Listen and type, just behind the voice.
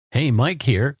Hey, Mike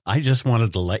here. I just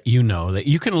wanted to let you know that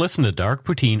you can listen to Dark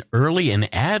Poutine early and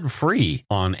ad-free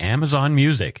on Amazon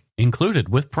Music, included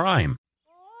with Prime.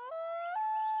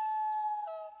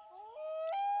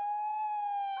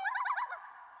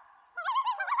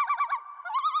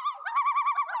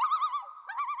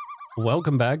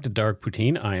 Welcome back to Dark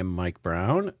Poutine. I am Mike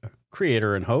Brown,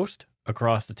 creator and host.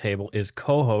 Across the table is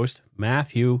co-host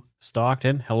Matthew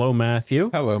Stockton. Hello,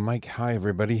 Matthew. Hello, Mike. Hi,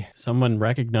 everybody. Someone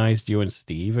recognized you and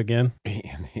Steve again?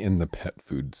 In the pet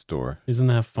food store. Isn't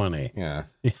that funny? Yeah.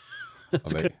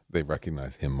 They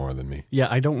recognize him more than me. Yeah,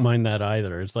 I don't mind that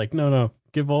either. It's like, no,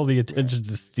 give all the attention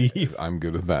to Steve. I'm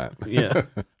good with that. Yeah.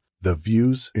 The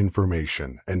views,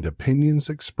 information, and opinions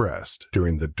expressed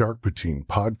during the Dark Poutine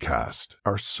podcast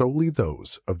are solely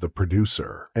those of the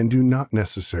producer and do not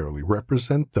necessarily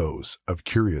represent those of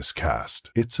Curious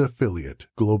Cast, its affiliate,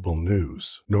 Global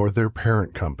News, nor their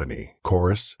parent company,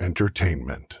 Chorus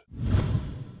Entertainment.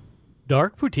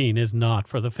 Dark Poutine is not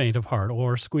for the faint of heart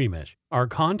or squeamish. Our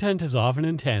content is often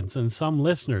intense and some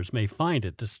listeners may find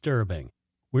it disturbing.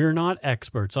 We're not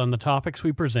experts on the topics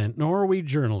we present, nor are we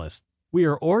journalists. We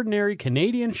are ordinary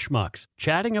Canadian schmucks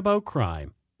chatting about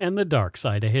crime and the dark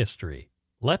side of history.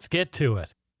 Let's get to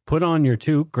it. Put on your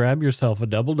toque, grab yourself a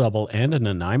double-double and a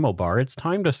Nanaimo bar. It's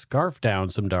time to scarf down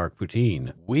some Dark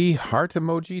Poutine. We heart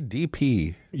emoji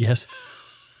DP. Yes.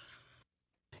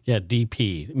 Yeah,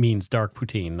 DP means Dark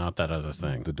Poutine, not that other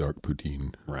thing. The Dark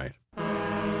Poutine. Right.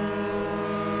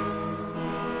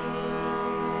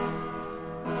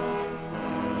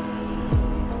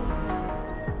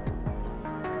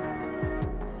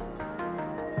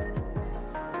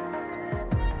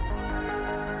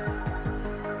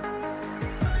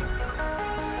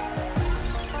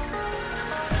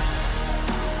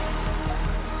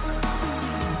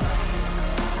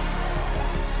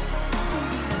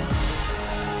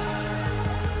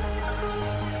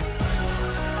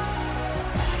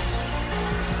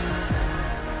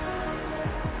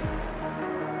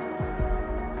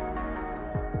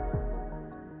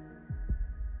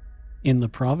 In the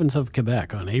province of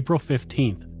Quebec on April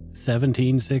 15th,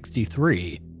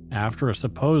 1763, after a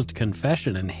supposed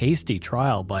confession and hasty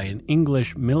trial by an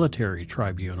English military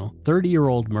tribunal,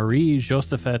 30-year-old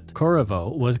Marie-Josephte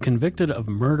Corriveau was convicted of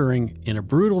murdering in a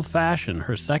brutal fashion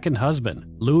her second husband,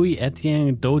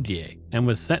 Louis-Étienne Dodier, and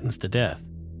was sentenced to death.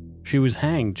 She was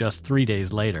hanged just 3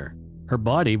 days later. Her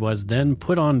body was then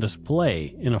put on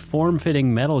display in a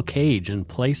form-fitting metal cage and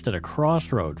placed at a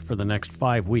crossroad for the next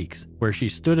 5 weeks, where she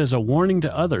stood as a warning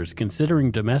to others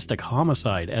considering domestic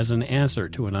homicide as an answer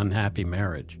to an unhappy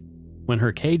marriage. When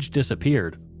her cage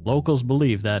disappeared, locals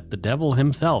believed that the devil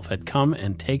himself had come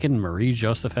and taken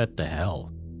Marie-Josephte to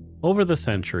hell. Over the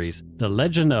centuries, the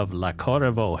Legend of La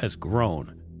Corriveau has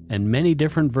grown, and many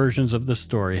different versions of the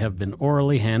story have been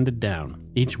orally handed down,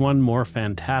 each one more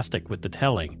fantastic with the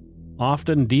telling,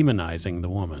 often demonizing the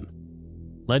woman.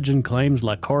 Legend claims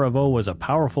La Corriveau was a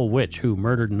powerful witch who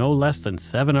murdered no less than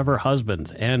 7 of her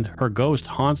husbands, and her ghost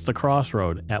haunts the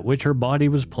crossroad at which her body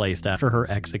was placed after her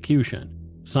execution.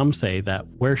 Some say that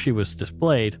where she was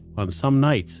displayed, on some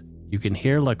nights, you can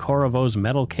hear La Corriveau's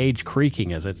metal cage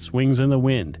creaking as it swings in the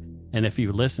wind, and if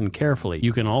you listen carefully,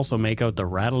 you can also make out the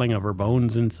rattling of her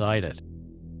bones inside it.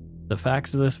 The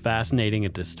facts of this fascinating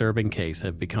and disturbing case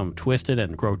have become twisted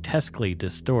and grotesquely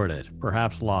distorted,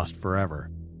 perhaps lost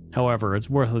forever. However, it's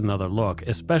worth another look,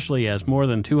 especially as more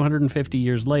than 250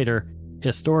 years later,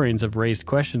 historians have raised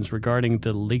questions regarding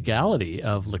the legality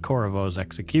of La Corriveau's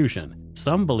execution.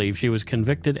 Some believe she was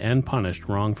convicted and punished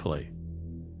wrongfully.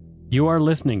 You are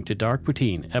listening to Dark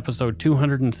Poutine, episode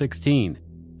 216,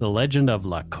 The Legend of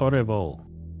La Corriveau.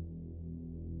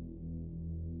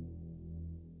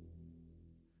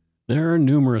 There are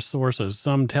numerous sources,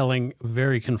 some telling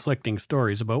very conflicting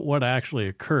stories about what actually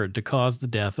occurred to cause the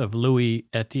death of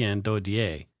Louis-Étienne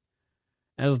Dodier.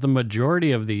 As the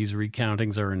majority of these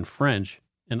recountings are in French,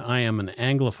 and I am an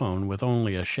Anglophone with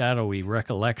only a shadowy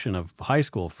recollection of high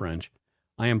school French,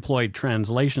 I employed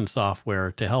translation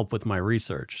software to help with my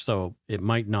research, so it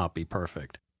might not be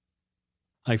perfect.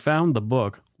 I found the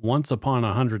book, Once Upon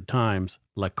 100 Times,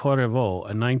 La Corriveau,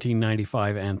 a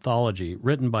 1995 anthology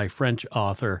written by French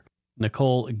author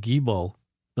Nicole Guibault,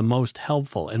 the most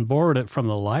helpful, and borrowed it from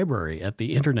the library at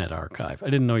the Internet Archive. I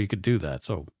didn't know you could do that,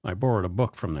 so I borrowed a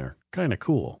book from there. Kind of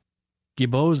cool.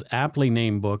 Guibault's aptly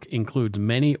named book includes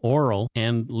many oral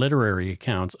and literary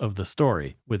accounts of the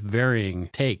story, with varying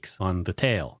takes on the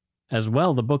tale. As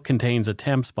well, the book contains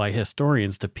attempts by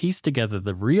historians to piece together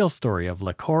the real story of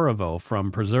La Corriveau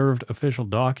from preserved official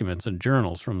documents and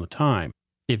journals from the time.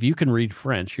 If you can read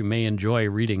French, you may enjoy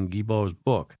reading Guibault's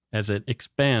book, as it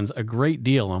expands a great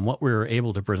deal on what we were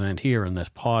able to present here in this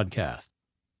podcast.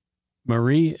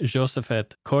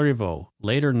 Marie-Josephte Corriveau,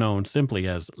 later known simply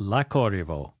as La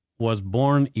Corriveau, was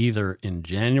born either in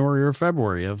January or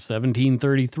February of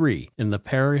 1733 in the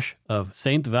parish of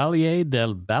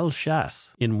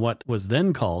Saint-Vallier-del-Bellechasse in what was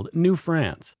then called New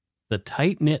France. The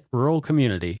tight-knit rural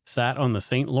community sat on the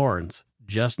St. Lawrence,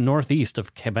 just northeast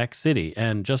of Quebec City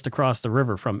and just across the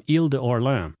river from Ile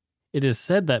d'Orléans. It is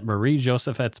said that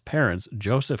Marie-Josephte's parents,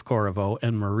 Joseph Corriveau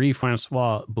and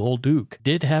Marie-Françoise Bolduc,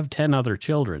 did have 10 other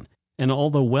children, and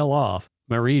although well off,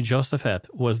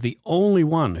 Marie-Josephte was the only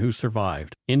one who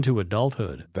survived into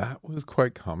adulthood. That was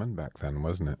quite common back then,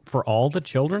 wasn't it? For all the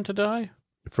children to die?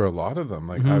 For a lot of them.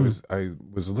 Like I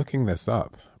was looking this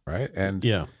up, right? And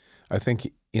Yeah. I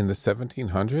think in the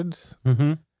 1700s,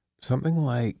 something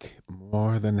like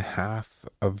more than half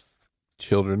of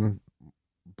children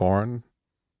born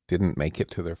didn't make it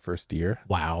to their first year.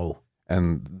 Wow.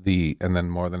 And then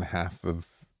more than half of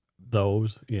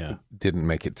Those, yeah. didn't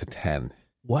make it to 10.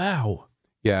 Wow.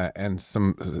 Yeah, and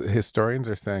some historians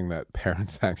are saying that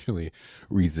parents actually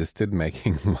resisted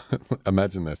making,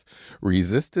 imagine this,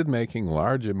 resisted making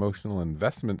large emotional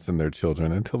investments in their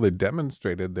children until they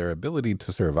demonstrated their ability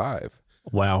to survive.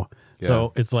 Wow. Yeah.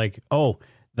 So it's like, oh,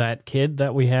 that kid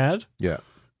that we had? Yeah.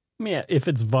 Yeah, if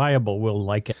it's viable, we'll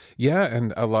like it. Yeah,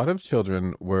 and a lot of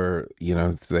children were,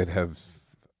 they'd have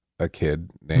a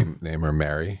kid, name her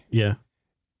Mary. Yeah.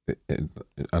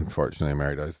 Unfortunately,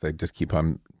 Mary does. They just keep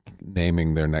on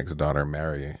naming their next daughter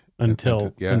Mary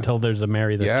Until there's a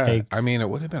Mary that takes. I mean, it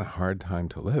would have been a hard time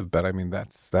to live, but I mean,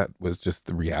 that was just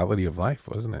the reality of life,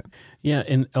 wasn't it? Yeah,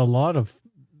 and a lot of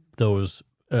those,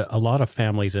 a lot of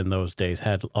families in those days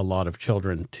had a lot of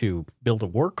children to build a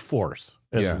workforce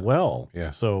as well.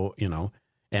 Yeah. So,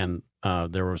 and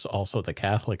there was also the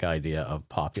Catholic idea of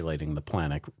populating the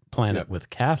planet with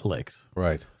Catholics.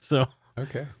 Right. So.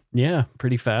 Okay. Yeah,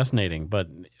 pretty fascinating, but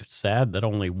it's sad that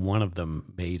only one of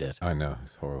them made it. I know,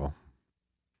 it's horrible.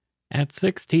 At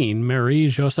 16,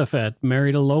 Marie-Josephte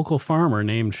married a local farmer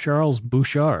named Charles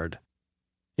Bouchard.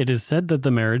 It is said that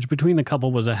the marriage between the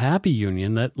couple was a happy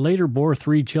union that later bore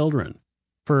 3 children.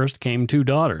 First came 2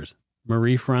 daughters,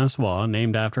 Marie-Françoise,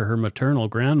 named after her maternal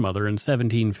grandmother in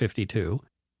 1752,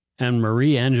 and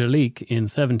Marie-Angelique in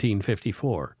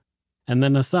 1754, and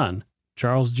then a son,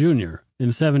 Charles Jr., in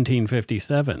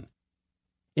 1757.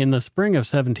 In the spring of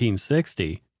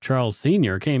 1760, Charles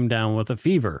Sr. came down with a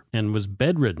fever and was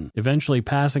bedridden, eventually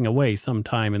passing away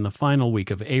sometime in the final week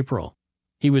of April.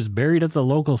 He was buried at the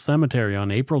local cemetery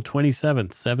on April 27,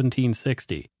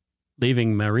 1760,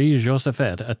 leaving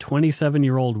Marie-Josephte, a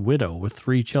 27-year-old widow with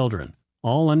 3 children,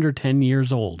 all under 10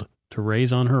 years old, to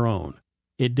raise on her own.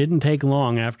 It didn't take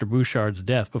long after Bouchard's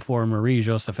death before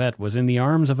Marie-Josephte was in the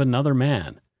arms of another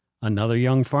man, another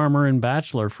young farmer and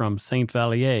bachelor from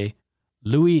Saint-Vallier,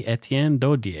 Louis-Étienne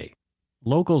Dodier.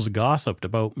 Locals gossiped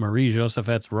about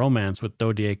Marie-Josephte's romance with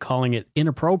Dodier, calling it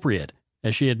inappropriate,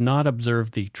 as she had not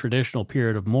observed the traditional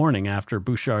period of mourning after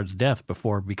Bouchard's death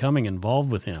before becoming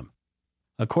involved with him.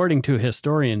 According to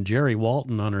historian Jerry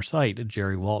Walton on her site at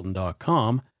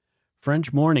jerrywalton.com,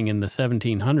 French mourning in the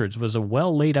 1700s was a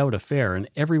well-laid-out affair, and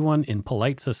everyone in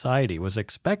polite society was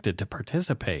expected to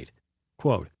participate.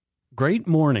 Quote, "Great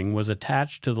mourning was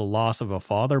attached to the loss of a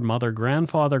father, mother,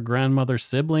 grandfather, grandmother,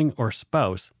 sibling, or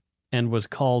spouse, and was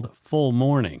called full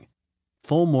mourning.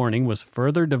 Full mourning was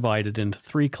further divided into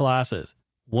 3 classes,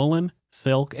 woolen,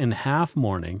 silk, and half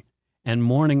mourning, and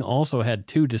mourning also had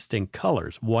 2 distinct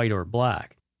colors, white or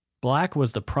black. Black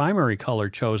was the primary color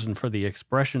chosen for the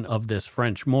expression of this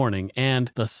French mourning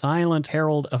and the silent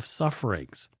herald of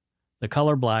sufferings. The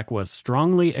color black was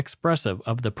strongly expressive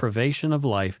of the privation of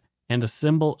life and a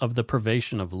symbol of the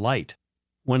privation of light.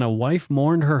 When a wife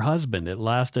mourned her husband, it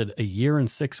lasted a year and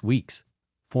 6 weeks,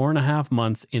 4.5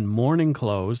 months in mourning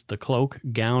clothes, the cloak,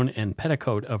 gown, and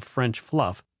petticoat of French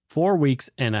fluff, 4.5 weeks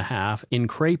in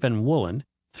crepe and woolen,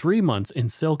 3 months in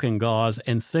silk and gauze,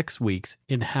 and 6 weeks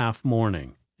in half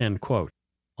mourning." End quote.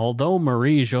 Although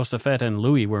Marie-Josephte and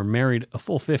Louis were married a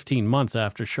full 15 months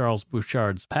after Charles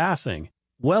Bouchard's passing,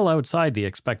 well outside the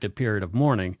expected period of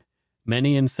mourning,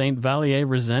 many in Saint-Vallier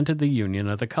resented the union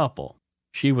of the couple.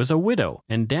 She was a widow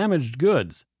and damaged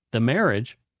goods. The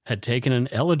marriage had taken an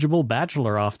eligible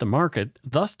bachelor off the market,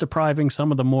 thus depriving some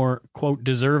of the more, quote,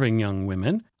 deserving young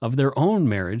women of their own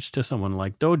marriage to someone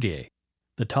like Dodier.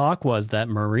 The talk was that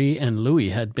Marie and Louis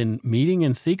had been meeting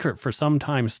in secret for some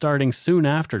time, starting soon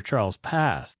after Charles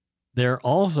passed. There are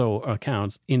also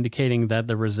accounts indicating that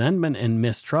the resentment and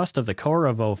mistrust of the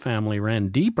Corriveau family ran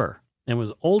deeper and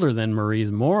was older than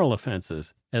Marie's moral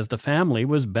offenses, as the family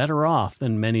was better off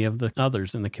than many of the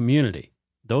others in the community.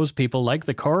 Those people, like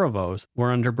the Corrivos,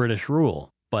 were under British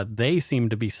rule, but they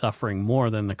seemed to be suffering more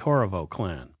than the Corriveau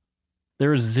clan.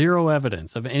 There is zero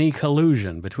evidence of any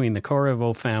collusion between the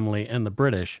Corriveau family and the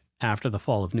British after the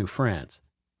fall of New France.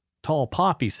 Tall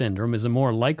poppy syndrome is a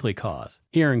more likely cause.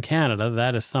 Here in Canada,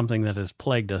 that is something that has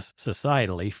plagued us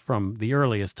societally from the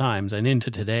earliest times and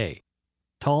into today.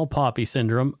 Tall poppy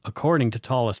syndrome, according to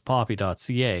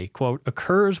tallestpoppy.ca, quote,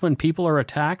 occurs when people are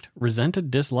attacked,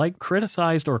 resented, disliked,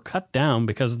 criticized, or cut down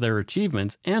because of their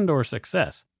achievements and or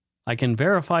success. I can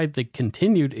verify the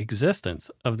continued existence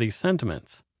of these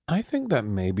sentiments. I think that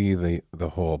maybe the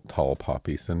whole tall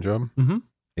poppy syndrome Mm-hmm.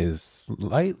 is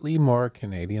slightly more a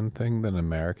Canadian thing than an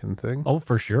American thing. Oh,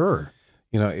 for sure.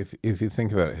 You know, if you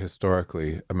think about it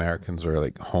historically, Americans were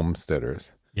like homesteaders.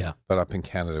 Yeah. But up in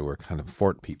Canada, we're kind of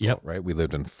fort people, Yep. right? We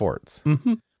lived in forts.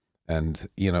 Mm-hmm. And,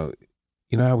 you know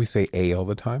how we say A all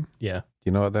the time? Yeah. Do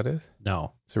you know what that is?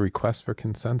 No. It's a request for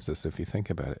consensus, if you think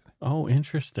about it. Oh,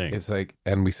 interesting. It's like,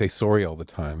 and we say sorry all the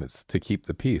time. It's to keep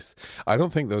the peace. I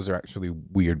don't think those are actually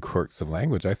weird quirks of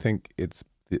language. I think it's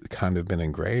kind of been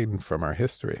ingrained from our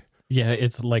history. Yeah,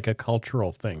 it's like a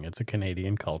cultural thing. It's a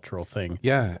Canadian cultural thing.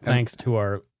 Yeah. Thanks to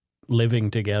our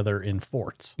living together in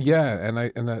forts.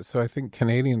 Yeah. So I think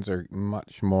Canadians are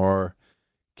much more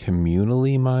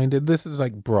communally minded. This is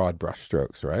like broad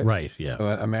brushstrokes, right? Right, yeah.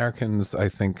 Americans, I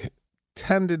think,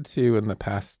 tended to, in the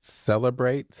past,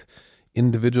 celebrate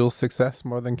individual success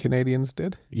more than Canadians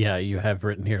did. Yeah, you have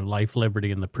written here, life,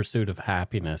 liberty, and the pursuit of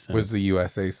happiness. And Was the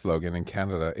USA slogan. In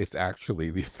Canada, it's actually,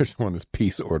 the official one is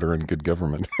peace, order, and good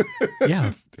government. Yeah.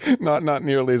 It's not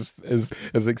nearly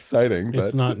as exciting. But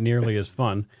it's not nearly as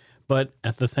fun. But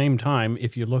at the same time,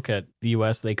 if you look at the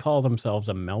U.S., they call themselves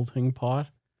a melting pot,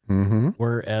 Mm-hmm.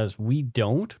 whereas we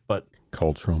don't. But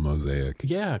Cultural mosaic.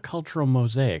 yeah, cultural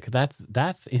mosaic.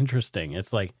 That's interesting.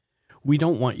 It's like, we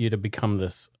don't want you to become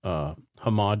this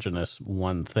homogenous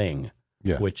one thing,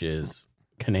 Yeah. which is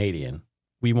Canadian.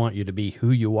 We want you to be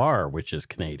who you are, which is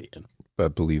Canadian.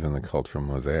 But believe in the cultural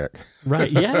mosaic.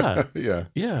 Right, yeah. Yeah.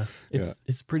 Yeah,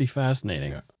 it's pretty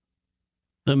fascinating. Yeah.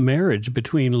 The marriage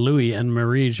between Louis and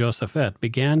Marie-Josephte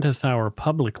began to sour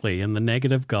publicly, and the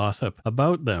negative gossip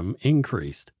about them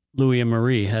increased. Louis and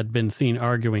Marie had been seen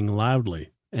arguing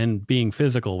loudly and being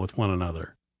physical with one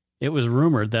another. It was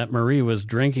rumored that Marie was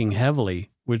drinking heavily,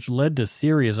 which led to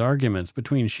serious arguments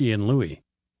between she and Louis.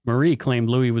 Marie claimed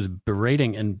Louis was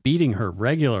berating and beating her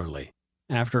regularly.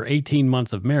 After 18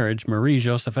 months of marriage,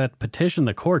 Marie-Josephte petitioned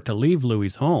the court to leave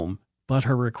Louis's home, but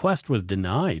her request was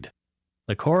denied.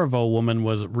 The Corriveau woman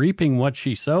was reaping what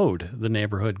she sowed, the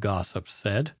neighborhood gossips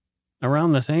said.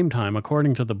 Around the same time,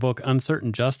 according to the book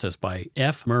Uncertain Justice by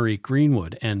F. Murray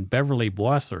Greenwood and Beverly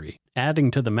Boisserie,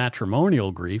 adding to the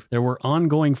matrimonial grief, there were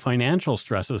ongoing financial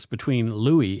stresses between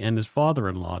Louis and his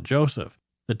father-in-law, Joseph.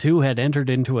 The two had entered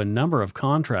into a number of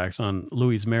contracts on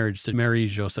Louis's marriage to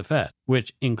Marie-Josephte,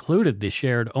 which included the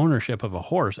shared ownership of a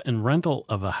horse and rental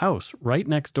of a house right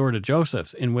next door to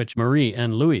Joseph's, in which Marie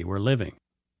and Louis were living.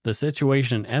 The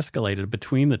situation escalated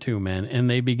between the two men, and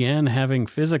they began having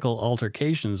physical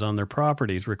altercations on their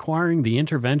properties, requiring the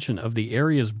intervention of the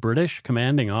area's British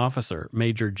commanding officer,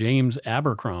 Major James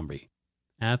Abercrombie.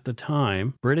 At the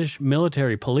time, British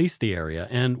military policed the area,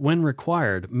 and when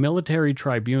required, military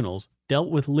tribunals dealt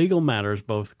with legal matters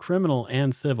both criminal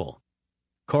and civil.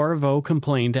 Corriveau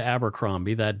complained to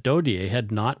Abercrombie that Dodier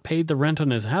had not paid the rent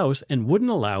on his house and wouldn't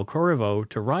allow Corriveau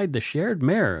to ride the shared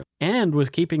mare, and was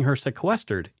keeping her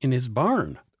sequestered in his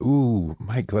barn. Ooh,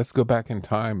 Mike, let's go back in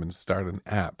time and start an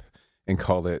app and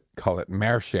call it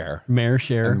Mare Share. Mare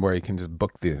share. And where you can just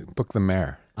book the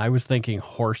mare. I was thinking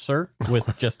horser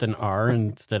with just an R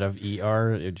instead of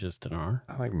ER, just an R.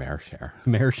 I like Mare Share.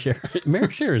 Mare share.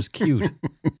 Mare share is cute.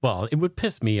 Well, it would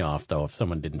piss me off, though, if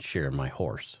someone didn't share my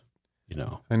horse. You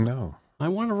know, I know. I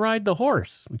want to ride the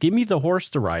horse. Give me the horse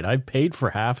to ride. I've paid for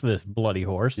half this bloody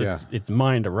horse. Yeah. It's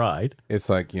mine to ride. It's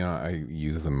like, I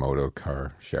use the Moto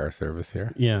car share service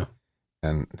here. Yeah.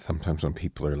 And sometimes when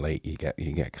people are late, you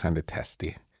get kind of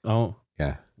testy. Oh,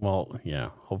 Yeah. well,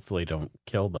 yeah. Hopefully don't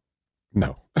kill them.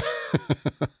 No.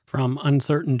 From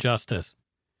Uncertain Justice.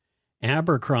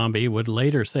 Abercrombie would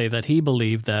later say that he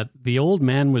believed that the old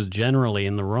man was generally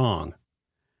in the wrong.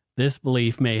 This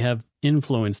belief may have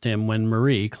influenced him when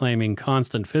Marie, claiming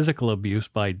constant physical abuse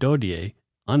by Dodier,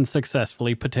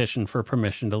 unsuccessfully petitioned for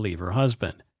permission to leave her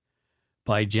husband.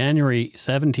 By January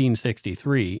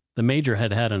 1763, the major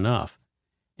had had enough.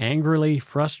 Angrily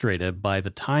frustrated by the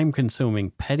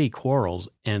time-consuming petty quarrels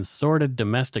and sordid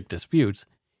domestic disputes,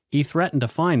 he threatened to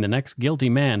fine the next guilty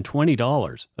man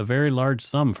 $20, a very large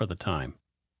sum for the time.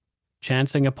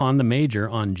 Chancing upon the major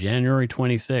on January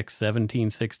 26,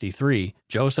 1763,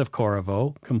 Joseph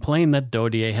Corriveau complained that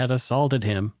Dodier had assaulted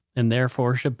him and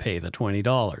therefore should pay the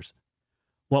 $20.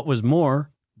 What was more,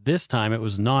 this time it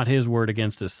was not his word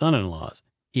against his son-in-law's.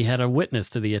 He had a witness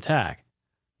to the attack.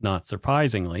 Not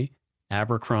surprisingly,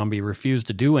 Abercrombie refused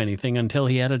to do anything until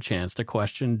he had a chance to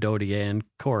question Dodier and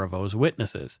Corriveau's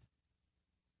witnesses.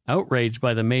 Outraged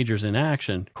by the major's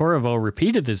inaction, Corriveau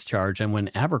repeated his charge, and when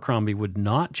Abercrombie would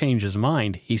not change his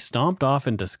mind, he stomped off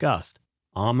in disgust,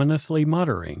 ominously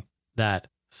muttering that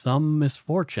some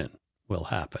misfortune will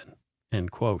happen.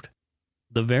 End quote.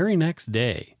 The very next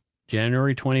day,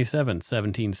 January 27,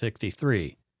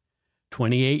 1763,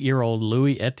 28-year-old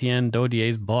Louis-Étienne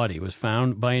Dodier's body was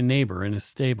found by a neighbor in his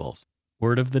stables.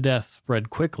 Word of the death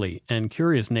spread quickly, and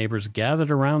curious neighbors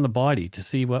gathered around the body to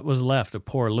see what was left of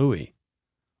poor Louis.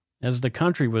 As the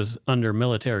country was under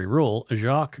military rule,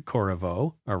 Jacques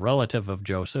Corriveau, a relative of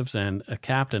Joseph's and a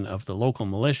captain of the local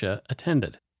militia,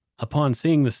 attended. Upon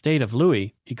seeing the state of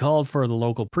Louis, he called for the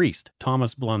local priest,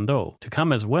 Thomas Blondeau, to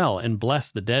come as well and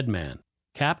bless the dead man.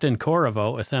 Captain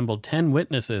Corriveau assembled 10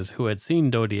 witnesses who had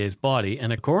seen Dodier's body,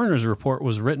 and a coroner's report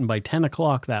was written by 10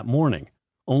 o'clock that morning,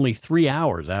 only 3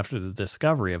 hours after the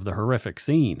discovery of the horrific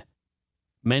scene.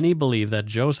 Many believe that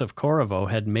Joseph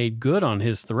Corriveau had made good on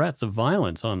his threats of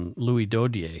violence on Louis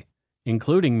Dodier,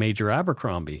 including Major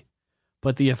Abercrombie,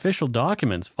 but the official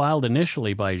documents filed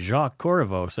initially by Jacques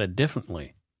Corriveau said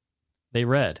differently. They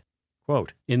read,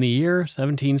 quote, "In the year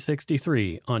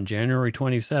 1763, on January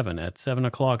 27 at 7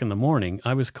 o'clock in the morning,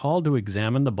 I was called to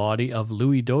examine the body of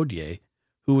Louis Dodier,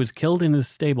 who was killed in his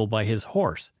stable by his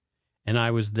horse, and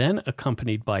I was then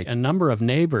accompanied by a number of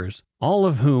neighbors, all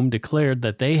of whom declared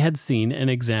that they had seen and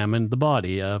examined the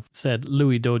body of said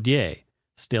Louis Dodier,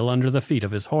 still under the feet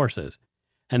of his horses,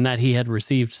 and that he had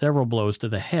received several blows to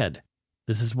the head.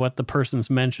 This is what the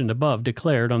persons mentioned above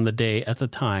declared on the day at the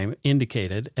time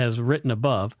indicated, as written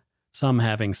above, some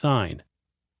having signed."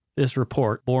 This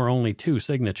report bore only 2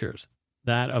 signatures,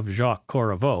 that of Jacques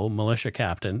Corriveau, militia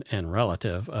captain and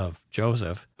relative of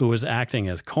Joseph, who was acting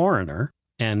as coroner,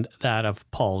 and that of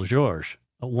Paul Georges,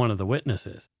 one of the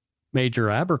witnesses. Major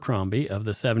Abercrombie of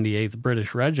the 78th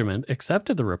British Regiment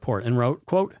accepted the report and wrote,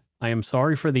 quote, "I am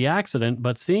sorry for the accident,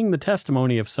 but seeing the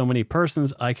testimony of so many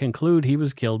persons, I conclude he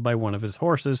was killed by one of his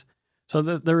horses, so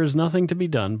that there is nothing to be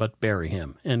done but bury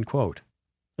him." End quote.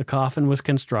 The coffin was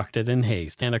constructed in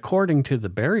haste, and according to the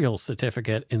burial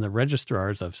certificate in the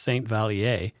registrars of St.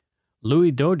 Vallier,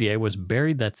 Louis Dodier was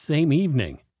buried that same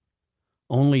evening.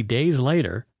 Only days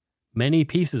later, many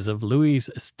pieces of Louis's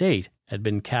estate had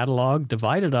been catalogued,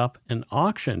 divided up, and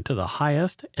auctioned to the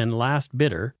highest and last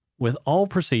bidder, with all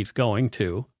proceeds going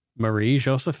to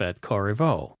Marie-Josephte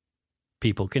Corriveau.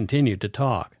 People continued to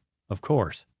talk, of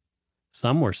course.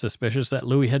 Some were suspicious that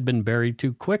Louis had been buried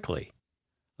too quickly.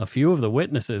 A few of the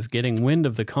witnesses, getting wind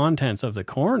of the contents of the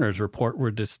coroner's report, were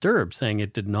disturbed, saying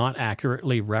it did not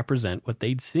accurately represent what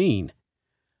they'd seen.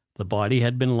 The body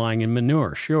had been lying in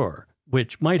manure, sure,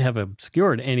 which might have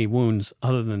obscured any wounds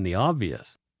other than the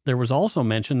obvious. There was also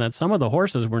mention that some of the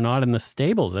horses were not in the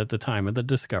stables at the time of the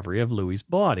discovery of Louis's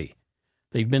body.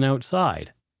 They'd been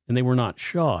outside, and they were not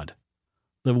shod.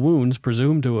 The wounds,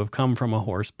 presumed to have come from a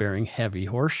horse bearing heavy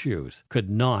horseshoes,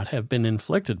 could not have been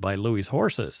inflicted by Louis's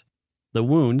horses. The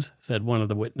wounds, said one of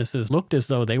the witnesses, looked as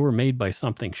though they were made by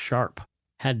something sharp.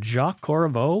 Had Jacques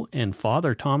Corriveau and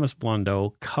Father Thomas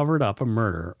Blondeau covered up a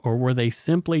murder, or were they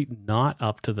simply not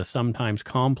up to the sometimes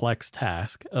complex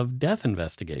task of death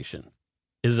investigation?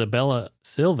 Isabella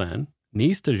Sylvain,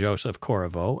 niece to Joseph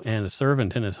Corriveau and a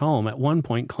servant in his home, at one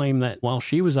point claimed that while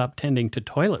she was up tending to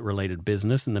toilet-related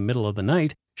business in the middle of the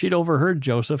night, she'd overheard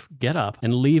Joseph get up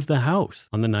and leave the house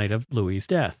on the night of Louis's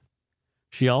death.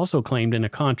 She also claimed in a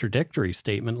contradictory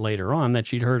statement later on that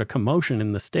she'd heard a commotion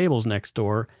in the stables next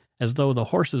door as though the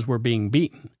horses were being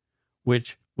beaten,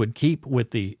 which would keep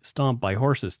with the stomp by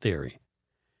horses theory.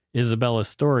 Isabella's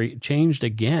story changed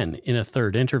again in a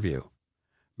third interview.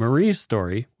 Marie's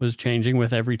story was changing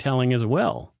with every telling as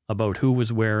well, about who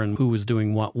was where and who was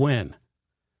doing what when.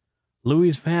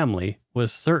 Louis's family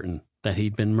was certain that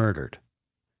he'd been murdered,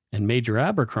 and Major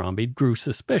Abercrombie grew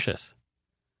suspicious.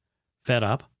 Fed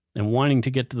up and wanting to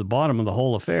get to the bottom of the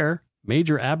whole affair,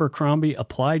 Major Abercrombie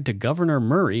applied to Governor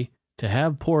Murray to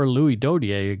have poor Louis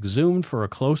Dodier exhumed for a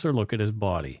closer look at his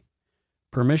body.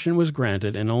 Permission was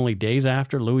granted, and only days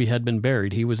after Louis had been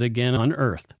buried, he was again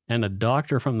unearthed, and a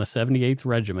doctor from the 78th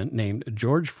Regiment named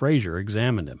George Fraser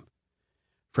examined him.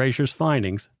 Fraser's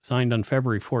findings, signed on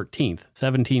February 14,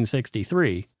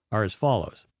 1763, are as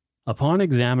follows. "Upon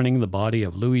examining the body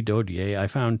of Louis Dodier, I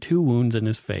found 2 wounds in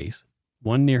his face,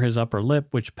 one near his upper lip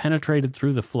which penetrated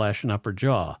through the flesh and upper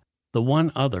jaw, the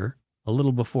one other, a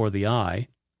little before the eye,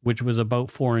 which was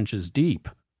about 4 inches deep.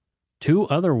 2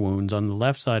 other wounds on the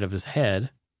left side of his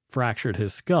head fractured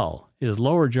his skull. His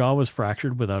lower jaw was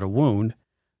fractured without a wound.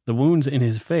 The wounds in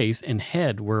his face and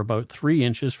head were about 3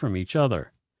 inches from each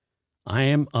other. I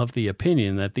am of the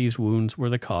opinion that these wounds were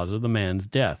the cause of the man's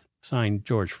death. Signed,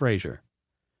 George Fraser.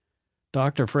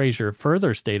 Dr. Fraser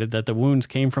further stated that the wounds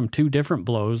came from 2 different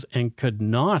blows and could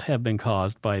not have been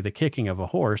caused by the kicking of a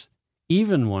horse,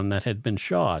 even one that had been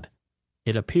shod.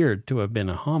 It appeared to have been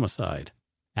a homicide.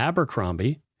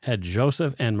 Abercrombie had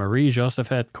Joseph and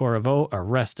Marie-Josephte Corriveau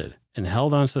arrested and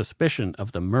held on suspicion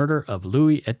of the murder of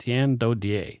Louis-Étienne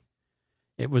Dodier.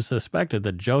 It was suspected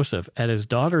that Joseph, at his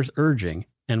daughter's urging,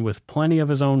 and with plenty of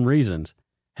his own reasons,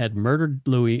 had murdered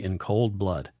Louis in cold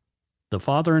blood. The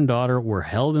father and daughter were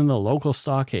held in the local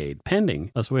stockade,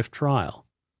 pending a swift trial.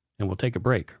 And we'll take a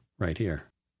break right here.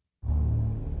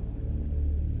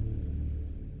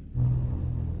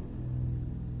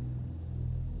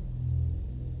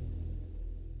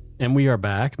 And we are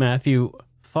back. Matthew,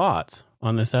 thoughts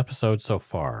on this episode so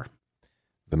far?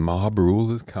 The mob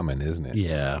rule is coming, isn't it?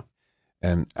 Yeah.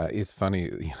 And it's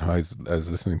funny, I was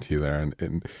listening to you there,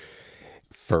 and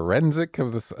forensic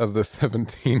of the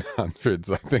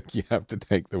 1700s, I think you have to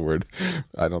take the word,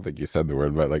 I don't think you said the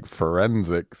word, but like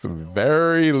forensics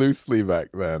very loosely back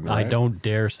then. Right? I don't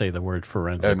dare say the word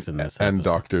forensics in this episode. And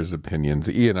doctors' opinions.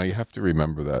 You have to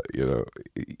remember that,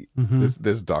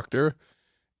 this doctor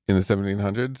in the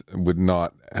 1700s would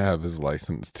not have his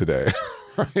license today.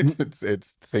 Right?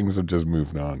 It's things have just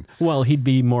moved on. Well, he'd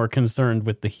be more concerned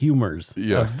with the humors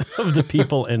of the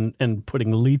people and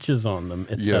putting leeches on them,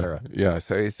 etc. Yeah,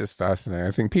 so it's just fascinating.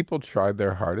 I think people tried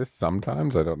their hardest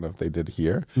sometimes. I don't know if they did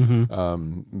here.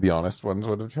 The honest ones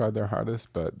would have tried their hardest,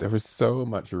 but there was so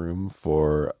much room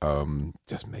for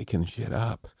just making shit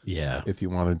up. Yeah. If you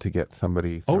wanted to get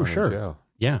somebody thrown in jail.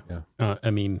 Yeah. I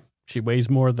mean, she weighs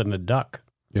more than a duck.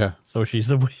 Yeah. So she's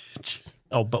a witch.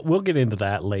 Oh, but we'll get into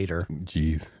that later.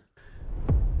 Jeez.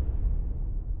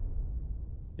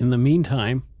 In the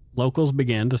meantime, locals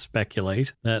began to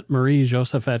speculate that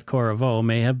Marie-Josephte Corriveau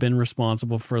may have been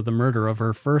responsible for the murder of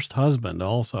her first husband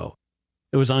also.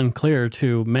 It was unclear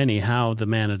to many how the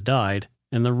man had died,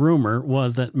 and the rumor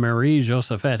was that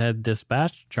Marie-Josephte had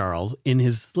dispatched Charles in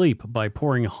his sleep by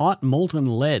pouring hot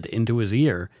molten lead into his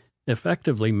ear,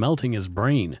 effectively melting his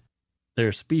brain.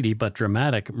 Their speedy but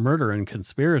dramatic murder and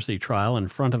conspiracy trial in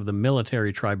front of the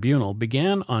military tribunal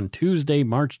began on Tuesday,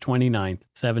 March 29,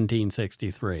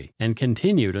 1763, and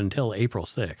continued until April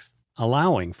 6,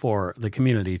 allowing for the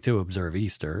community to observe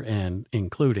Easter and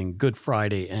including Good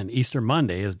Friday and Easter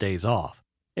Monday as days off.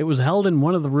 It was held in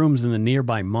one of the rooms in the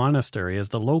nearby monastery as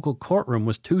the local courtroom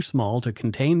was too small to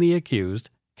contain the accused,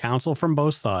 counsel from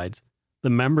both sides, the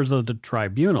members of the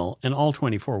tribunal, and all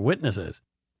 24 witnesses.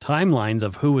 Timelines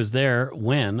of who was there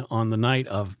when on the night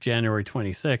of January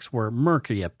 26 were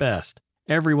murky at best.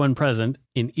 Everyone present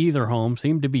in either home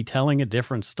seemed to be telling a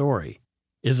different story.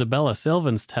 Isabella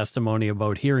Sylvan's testimony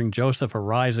about hearing Joseph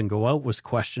arise and go out was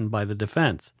questioned by the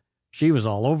defense. She was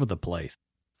all over the place.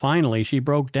 Finally, she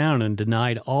broke down and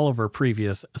denied all of her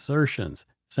previous assertions,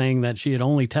 saying that she had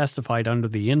only testified under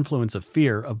the influence of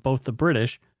fear of both the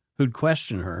British, who'd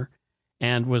question her,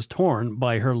 and was torn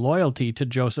by her loyalty to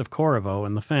Joseph Corriveau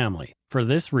and the family. For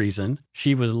this reason,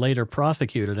 she was later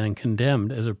prosecuted and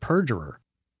condemned as a perjurer.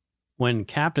 When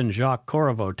Captain Jacques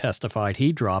Corriveau testified,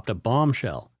 he dropped a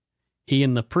bombshell. He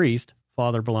and the priest,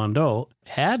 Father Blondeau,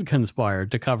 had conspired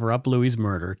to cover up Louis's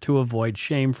murder to avoid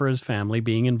shame for his family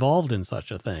being involved in such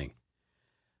a thing.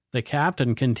 The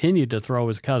captain continued to throw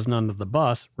his cousin under the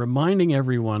bus, reminding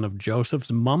everyone of Joseph's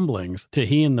mumblings to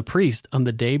he and the priest on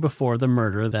the day before the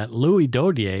murder that Louis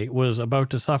Dodier was about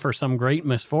to suffer some great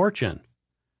misfortune.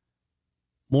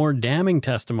 More damning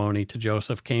testimony to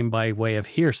Joseph came by way of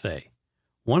hearsay.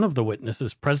 One of the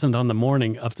witnesses present on the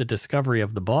morning of the discovery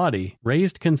of the body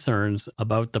raised concerns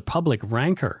about the public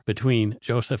rancor between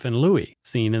Joseph and Louis,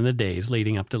 seen in the days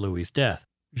leading up to Louis's death.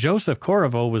 Joseph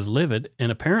Corriveau was livid and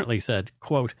apparently said,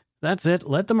 quote, "That's it,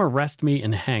 let them arrest me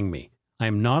and hang me. I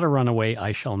am not a runaway,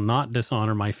 I shall not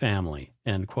dishonor my family,"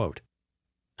 end quote.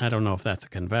 I don't know if that's a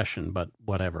confession, but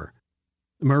whatever.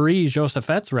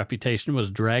 Marie-Josephte's reputation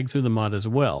was dragged through the mud as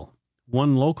well.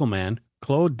 One local man,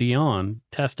 Claude Dion,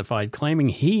 testified claiming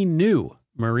he knew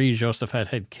Marie-Josephte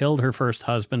had killed her first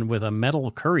husband with a metal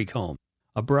currycomb,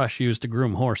 a brush used to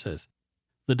groom horses.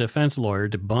 The defense lawyer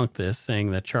debunked this,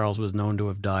 saying that Charles was known to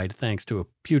have died thanks to a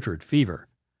putrid fever.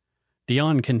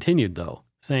 Dion continued, though,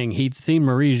 saying he'd seen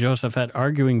Marie-Josephte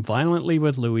arguing violently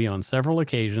with Louis on several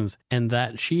occasions and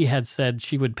that she had said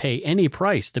she would pay any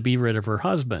price to be rid of her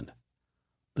husband.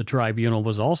 The tribunal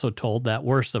was also told that,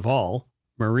 worst of all,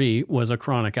 Marie was a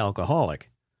chronic alcoholic.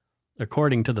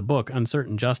 According to the book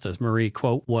Uncertain Justice, Marie,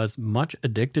 quote, was much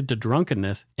addicted to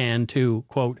drunkenness and to,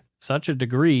 quote, such a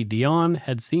degree Dion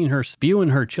had seen her spew in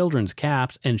her children's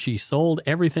caps and she sold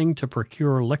everything to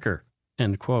procure liquor,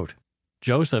 end quote.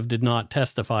 Joseph did not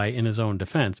testify in his own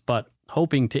defense, but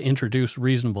hoping to introduce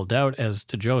reasonable doubt as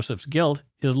to Joseph's guilt,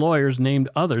 his lawyers named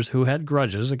others who had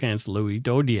grudges against Louis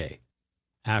Dodier.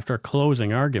 After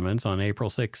closing arguments on April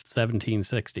 6,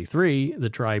 1763, the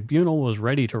tribunal was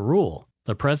ready to rule.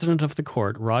 The president of the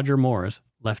court, Roger Morris,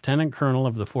 lieutenant colonel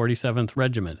of the 47th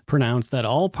Regiment, pronounced that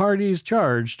all parties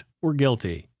charged were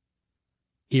guilty.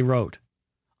 He wrote,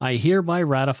 I hereby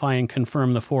ratify and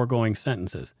confirm the foregoing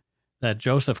sentences. That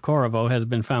Joseph Corriveau has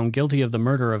been found guilty of the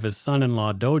murder of his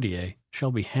son-in-law Dodier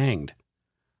shall be hanged.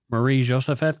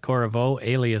 Marie-Josephte Corriveau,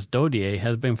 alias Dodier,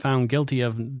 has been found guilty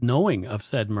of knowing of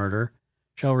said murder,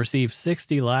 shall receive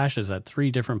 60 lashes at 3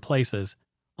 different places,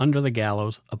 under the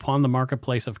gallows, upon the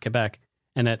marketplace of Quebec,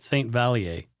 and at Saint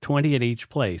Vallier, 20 at each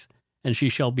place, and she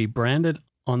shall be branded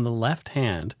on the left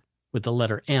hand with the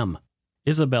letter M.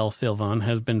 Isabelle Sylvain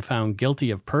has been found guilty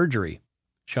of perjury,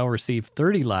 shall receive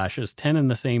 30 lashes, 10 in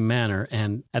the same manner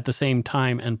and at the same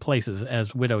time and places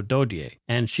as widow Dodier,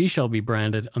 and she shall be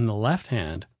branded on the left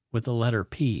hand with the letter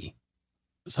P.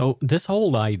 So this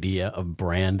whole idea of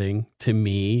branding, to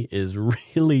me, is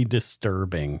really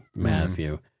disturbing,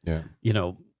 Matthew. Yeah. You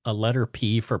know, a letter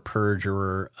P for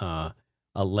perjurer,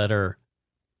 a letter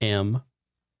M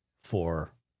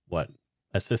for what?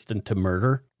 Assistant to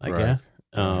murder, I guess.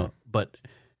 But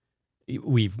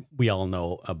we all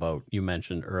know about, you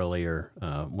mentioned earlier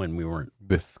when we weren't...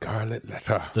 The Scarlet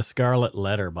Letter. The Scarlet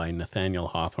Letter by Nathaniel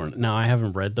Hawthorne. Now, I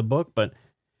haven't read the book, but,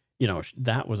 you know,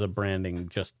 that was a branding,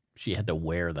 just she had to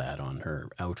wear that on her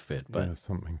outfit. But yeah,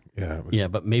 something. Yeah. Yeah,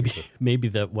 but maybe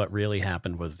that what really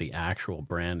happened was the actual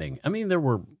branding. I mean, there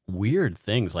were weird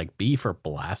things like B for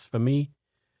blasphemy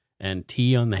and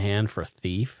T on the hand for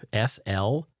thief,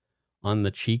 SL on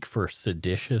the cheek for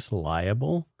seditious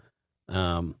libel,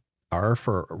 R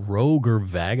for rogue or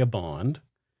vagabond,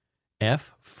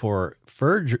 F for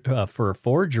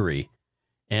forgery,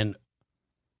 and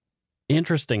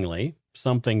interestingly,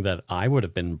 something that I would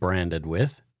have been branded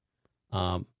with,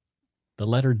 the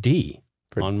letter D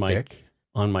For on dick?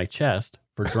 my chest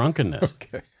for drunkenness.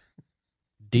 Okay.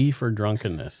 D for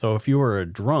drunkenness. So if you were a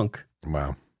drunk,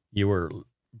 Wow. you were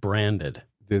branded.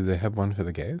 Did they have one for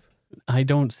the gays? I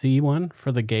don't see one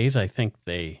for the gays. I think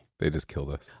They just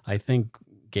killed us. I think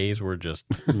gays were just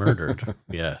murdered.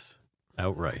 Yes,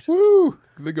 outright. Woo!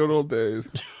 The good old days.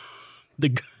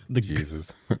 The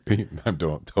Jesus. I'm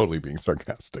totally being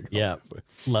sarcastic. Yeah.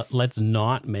 Let's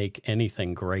not make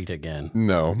anything great again.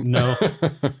 No. No.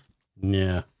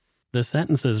 Yeah. The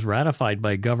sentences ratified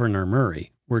by Governor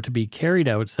Murray were to be carried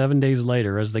out 7 days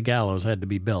later as the gallows had to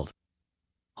be built.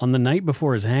 On the night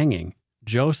before his hanging,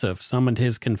 Joseph summoned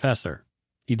his confessor.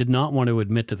 He did not want to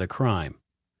admit to the crime.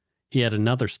 He had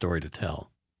another story to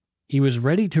tell. He was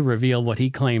ready to reveal what he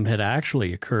claimed had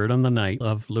actually occurred on the night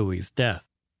of Louis's death.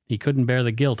 He couldn't bear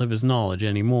the guilt of his knowledge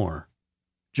anymore.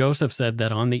 Joseph said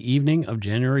that on the evening of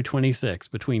January 26,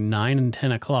 between 9 and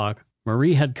 10 o'clock,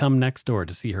 Marie had come next door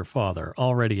to see her father,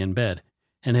 already in bed,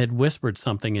 and had whispered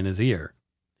something in his ear.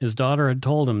 His daughter had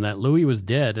told him that Louis was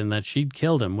dead and that she'd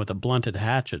killed him with a blunted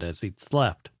hatchet as he'd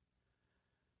slept.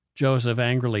 Joseph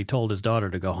angrily told his daughter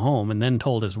to go home and then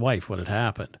told his wife what had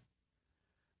happened.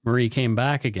 Marie came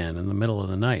back again in the middle of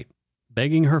the night,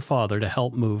 begging her father to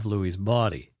help move Louis's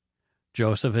body.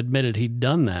 Joseph admitted he'd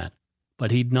done that,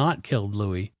 but he'd not killed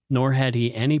Louis, nor had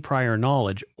he any prior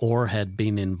knowledge or had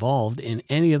been involved in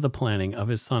any of the planning of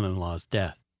his son-in-law's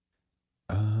death.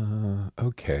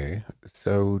 Okay.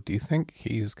 So do you think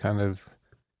he's kind of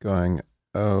going,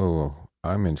 oh,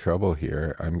 I'm in trouble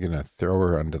here. I'm going to throw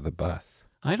her under the bus?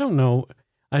 I don't know.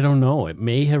 It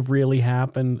may have really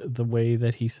happened the way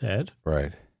that he said.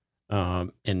 Right.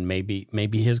 And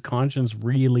maybe his conscience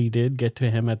really did get to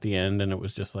him at the end, and it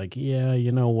was just like, yeah,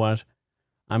 you know what?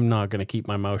 I'm not going to keep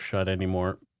my mouth shut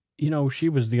anymore. You know, she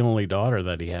was the only daughter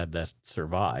that he had that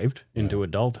survived into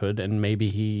adulthood, and maybe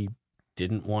he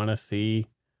didn't want to see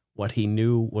what he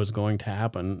knew was going to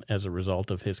happen as a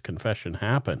result of his confession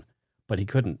happen, but he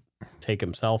couldn't take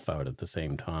himself out at the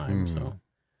same time. So,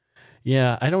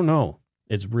 yeah, I don't know.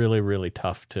 It's really, really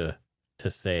tough to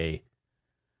say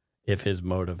if his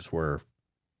motives were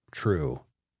true.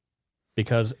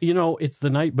 Because, you know, it's the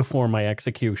night before my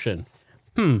execution.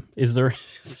 Is there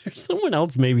someone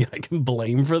else maybe I can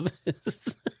blame for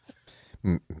this?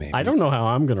 Maybe. I don't know how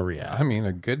I'm going to react. I mean,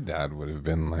 a good dad would have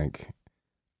been like,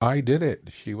 I did it.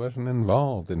 She wasn't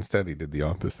involved. Instead, he did the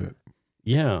opposite.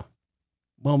 Yeah.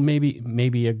 Well,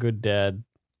 maybe a good dad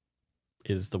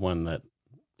is the one that,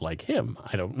 like him.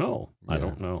 I don't know. Yeah. I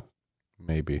don't know.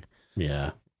 Maybe.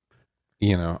 Yeah.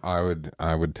 You know, I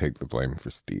would take the blame for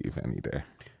Steve any day.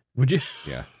 Would you?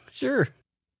 Yeah. Sure.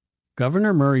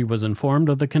 Governor Murray was informed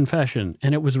of the confession,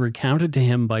 and it was recounted to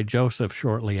him by Joseph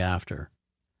shortly after.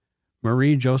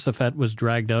 Marie-Josephte was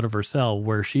dragged out of her cell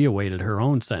where she awaited her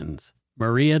own sentence.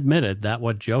 Marie admitted that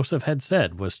what Joseph had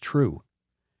said was true.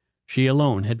 She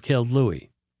alone had killed Louis.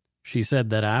 She said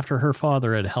that after her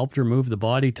father had helped her move the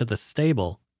body to the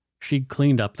stable, she'd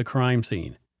cleaned up the crime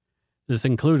scene. This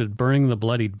included burning the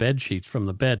bloodied bedsheets from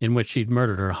the bed in which she'd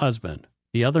murdered her husband.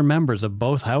 The other members of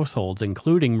both households,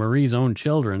 including Marie's own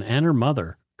children and her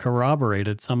mother,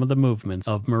 corroborated some of the movements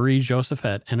of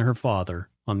Marie-Josephte and her father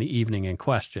on the evening in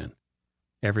question.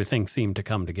 Everything seemed to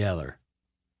come together.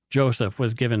 Joseph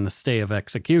was given the stay of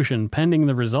execution pending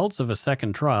the results of a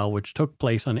second trial which took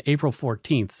place on April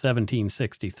 14,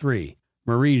 1763.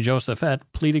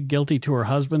 Marie-Josephte pleaded guilty to her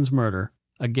husband's murder,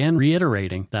 again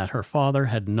reiterating that her father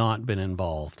had not been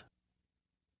involved.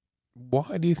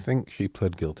 Why do you think she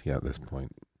pled guilty at this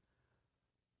point?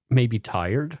 Maybe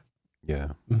tired?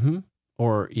 Yeah. Mm-hmm.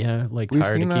 Or, We've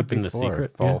tired seen of that keeping before. the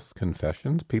secret. False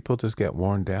confessions. People just get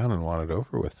worn down and want it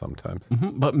over with sometimes.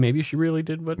 Mm-hmm. But maybe she really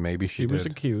did what Maybe she was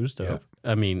did. accused of.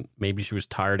 Yeah. I mean, maybe she was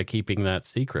tired of keeping that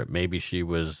secret. Maybe she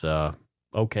was,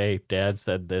 okay, Dad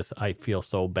said this. I feel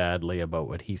so badly about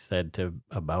what he said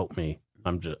about me.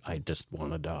 I just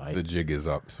want to die. The jig is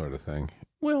up sort of thing.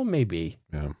 Well, maybe.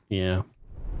 Yeah.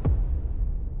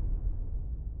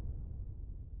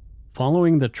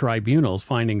 Following the tribunal's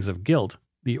findings of guilt,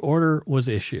 the order was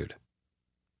issued.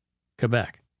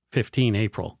 Quebec, 15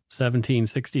 April,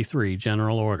 1763,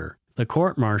 General Order. The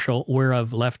court-martial,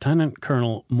 whereof Lieutenant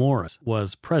Colonel Morris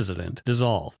was president,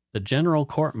 dissolved. The General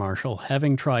Court-Martial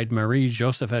having tried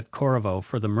Marie-Josephte Corriveau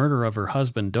for the murder of her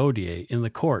husband Dodier in the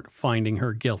court, finding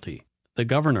her guilty. The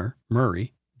Governor,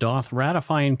 Murray, doth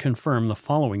ratify and confirm the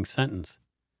following sentence,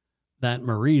 that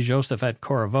Marie-Josephte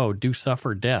Corriveau do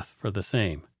suffer death for the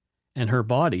same, and her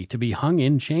body to be hung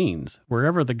in chains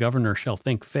wherever the Governor shall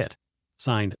think fit.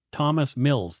 Signed, Thomas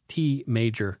Mills, T.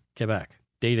 Major, Quebec.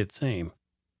 Dated same.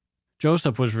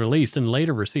 Joseph was released and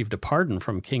later received a pardon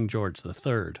from King George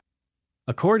III.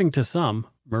 According to some,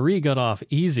 Marie got off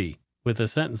easy with the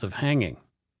sentence of hanging,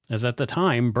 as at the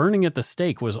time, burning at the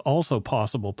stake was also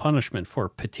possible punishment for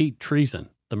petite treason,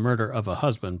 the murder of a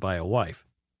husband by a wife.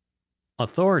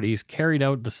 Authorities carried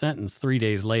out the sentence 3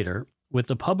 days later, with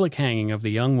the public hanging of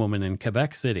the young woman in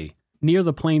Quebec City, near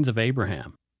the Plains of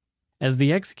Abraham. As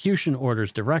the execution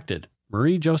orders directed,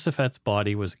 Marie-Josephte's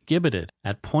body was gibbeted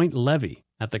at Point Levy,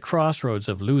 at the crossroads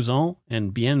of Lauzon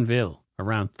and Bienville,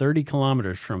 around 30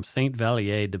 kilometers from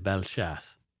Saint-Vallier de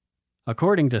Bellechasse.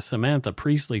 According to Samantha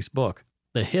Priestley's book,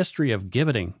 The History of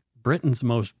Gibbeting, Britain's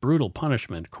Most Brutal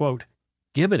Punishment, quote,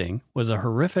 gibbeting was a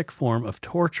horrific form of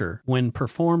torture when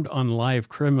performed on live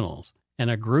criminals, and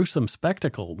a gruesome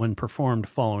spectacle when performed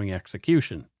following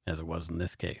execution, as it was in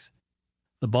this case.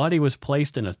 The body was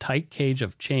placed in a tight cage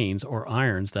of chains or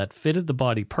irons that fitted the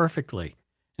body perfectly,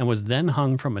 and was then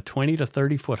hung from a 20 to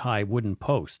 30 foot high wooden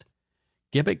post.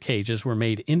 Gibbet cages were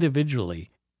made individually,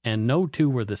 and no two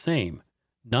were the same.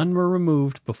 None were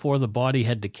removed before the body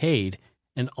had decayed,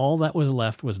 and all that was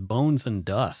left was bones and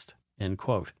dust. End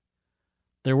quote.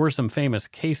 There were some famous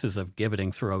cases of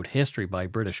gibbeting throughout history by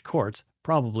British courts.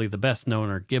 Probably the best known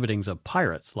are gibbetings of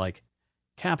pirates like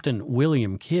Captain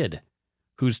William Kidd,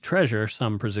 whose treasure,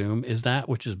 some presume, is that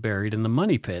which is buried in the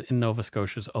Money Pit in Nova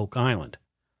Scotia's Oak Island.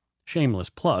 Shameless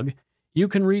plug, you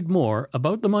can read more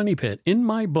about the Money Pit in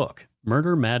my book,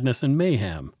 Murder, Madness, and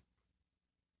Mayhem.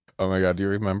 Oh my God, do you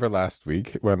remember last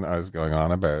week when I was going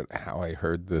on about how I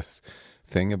heard this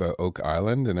thing about Oak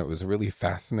Island and it was really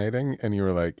fascinating? And you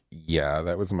were like, yeah,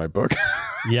 that was my book.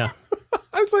 Yeah.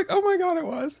 I was like, oh my God, it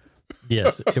was.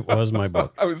 Yes, it was my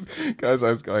book. I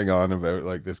was going on about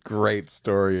like this great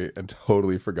story and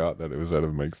totally forgot that it was out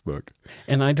of Mike's book.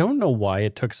 And I don't know why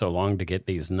it took so long to get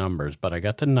these numbers, but I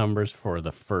got the numbers for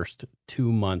the first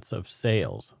 2 months of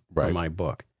sales for my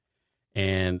book.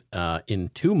 And in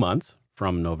 2 months,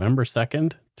 from November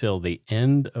 2nd till the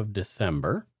end of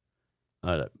December,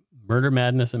 Murder,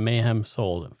 Madness, and Mayhem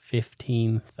sold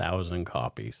 15,000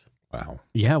 copies. Wow.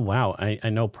 Yeah, wow. I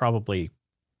know probably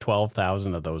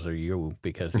 12,000 of those are you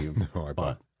because you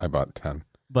No, I bought 10.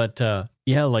 But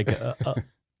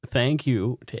thank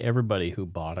you to everybody who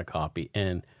bought a copy.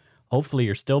 And Hopefully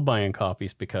you're still buying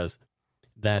copies because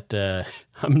that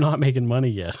I'm not making money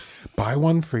yet. Buy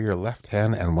one for your left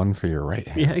hand and one for your right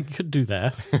hand. Yeah, I could do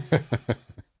that.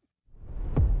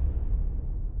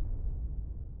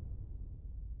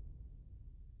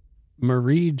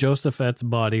 Marie-Josephte's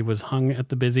body was hung at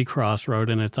the busy crossroad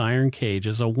in its iron cage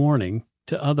as a warning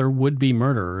to other would-be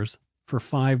murderers for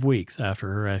 5 weeks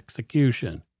after her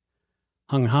execution.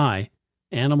 Hung high,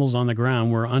 animals on the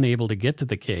ground were unable to get to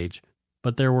the cage,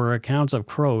 but there were accounts of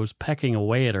crows pecking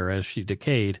away at her as she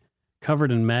decayed,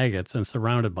 covered in maggots and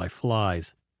surrounded by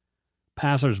flies.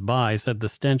 Passers-by said the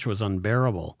stench was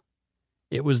unbearable.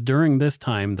 It was during this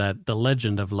time that the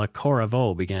legend of La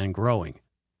Corriveau began growing.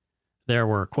 There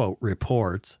were, quote,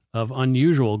 reports of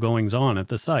unusual goings-on at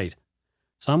the site.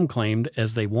 Some claimed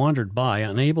as they wandered by,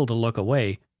 unable to look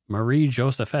away,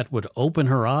 Marie-Josephte would open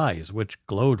her eyes, which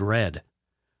glowed red.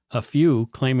 A few,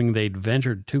 claiming they'd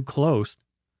ventured too close,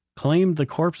 claimed the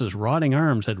corpse's rotting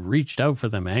arms had reached out for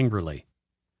them angrily.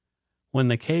 When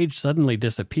the cage suddenly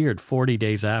disappeared 40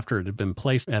 days after it had been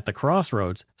placed at the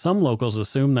crossroads, some locals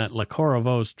assumed that La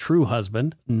Corriveau's true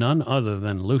husband, none other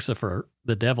than Lucifer,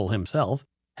 the devil himself,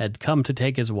 had come to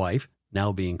take his wife,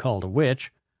 now being called a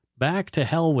witch, back to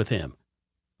hell with him.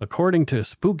 According to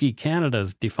Spooky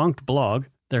Canada's defunct blog,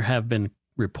 there have been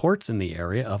reports in the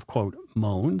area of, quote,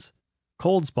 moans,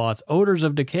 cold spots, odors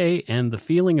of decay, and the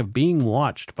feeling of being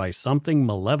watched by something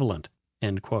malevolent,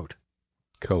 end quote.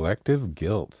 Collective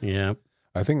guilt. Yeah.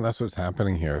 I think that's what's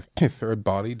happening here. If her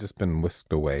body just been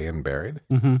whisked away and buried,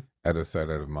 out of sight,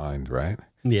 out of mind, right?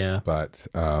 Yeah. But,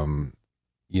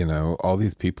 you know, all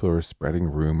these people are spreading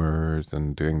rumors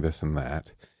and doing this and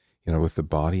that. You know, with the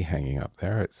body hanging up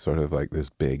there, it's sort of like this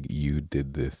big, you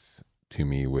did this to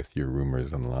me with your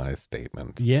rumors and lies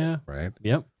statement. Yeah. Right?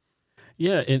 Yep.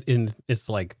 Yeah. It's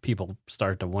like people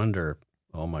start to wonder,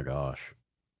 oh my gosh,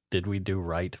 did we do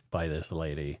right by this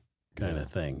lady? Kind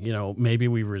of thing. You know, maybe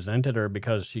we resented her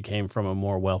because she came from a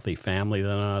more wealthy family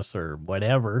than us or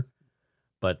whatever,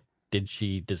 but did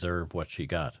she deserve what she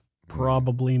got?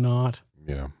 Probably not.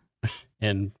 Yeah.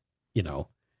 And, you know,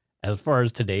 as far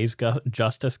as today's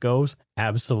justice goes,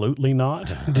 absolutely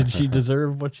not. Did she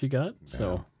deserve what she got? No.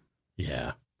 So,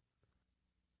 yeah.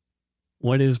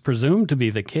 What is presumed to be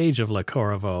the cage of La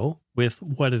Corriveau, with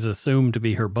what is assumed to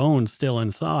be her bones still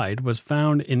inside, was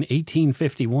found in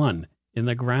 1851 in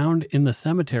the ground in the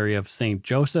cemetery of St.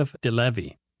 Joseph de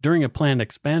Lévis. During a planned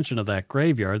expansion of that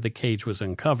graveyard, the cage was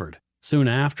uncovered. Soon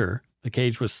after, the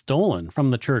cage was stolen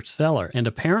from the church cellar and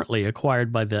apparently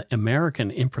acquired by the American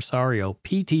impresario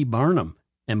P.T. Barnum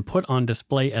and put on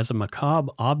display as a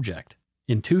macabre object.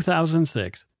 In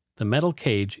 2006, the metal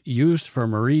cage used for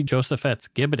Marie-Josephte's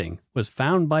gibbeting was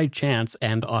found by chance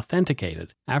and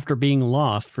authenticated after being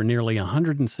lost for nearly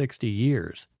 160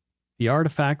 years. The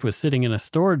artifact was sitting in a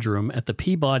storage room at the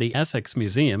Peabody Essex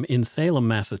Museum in Salem,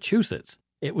 Massachusetts.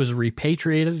 It was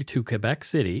repatriated to Quebec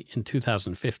City in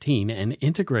 2015 and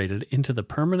integrated into the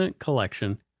permanent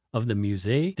collection of the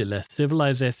Musée de la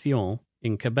Civilisation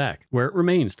in Quebec, where it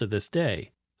remains to this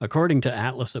day. According to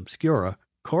Atlas Obscura,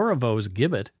 Corriveau's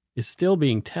gibbet is still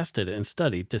being tested and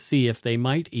studied to see if they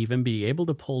might even be able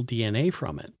to pull DNA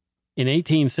from it. In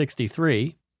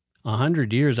 1863,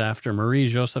 100 years after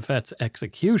Marie-Josephte's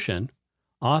execution,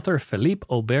 author Philippe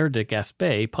Aubert de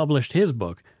Gaspé published his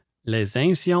book, Les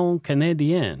Anciens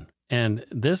Canadiens, and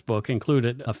this book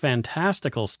included a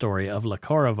fantastical story of La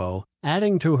Corriveau,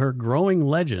 adding to her growing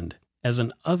legend as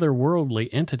an otherworldly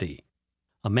entity.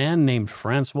 A man named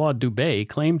François Dubé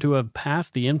claimed to have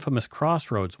passed the infamous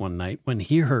crossroads one night when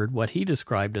he heard what he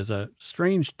described as a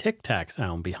strange tic-tac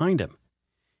sound behind him.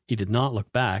 He did not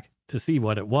look back to see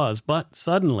what it was, but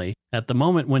suddenly, at the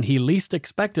moment when he least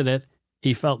expected it,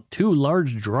 he felt two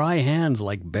large dry hands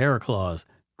like bear claws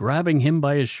grabbing him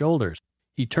by his shoulders.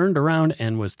 He turned around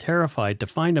and was terrified to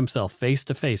find himself face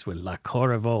to face with La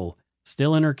Corriveau,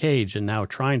 still in her cage and now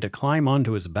trying to climb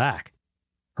onto his back.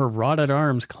 Her rotted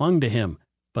arms clung to him,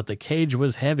 but the cage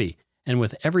was heavy, and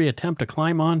with every attempt to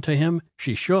climb onto him,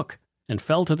 she shook and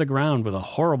fell to the ground with a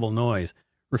horrible noise,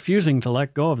 refusing to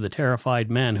let go of the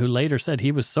terrified man, who later said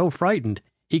he was so frightened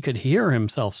he could hear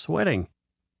himself sweating.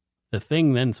 The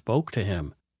thing then spoke to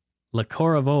him. La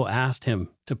Corriveau asked him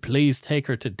to please take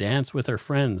her to dance with her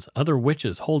friends, other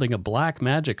witches holding a black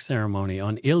magic ceremony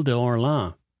on Ile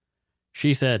d'Orléans.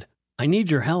 She said, "I need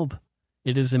your help.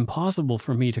 It is impossible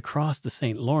for me to cross the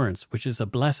St. Lawrence, which is a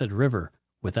blessed river,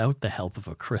 without the help of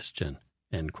a Christian."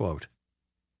 End quote.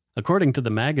 According to the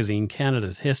magazine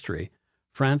Canada's History,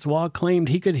 Francois claimed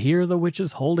he could hear the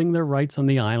witches holding their rights on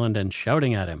the island and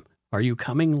shouting at him, "Are you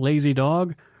coming, lazy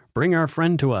dog? Bring our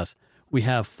friend to us. We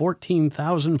have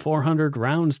 14,400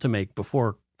 rounds to make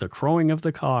before the crowing of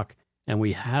the cock, and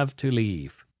we have to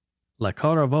leave. La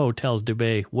Corriveau tells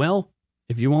Dubé, well,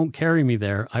 if you won't carry me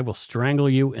there, I will strangle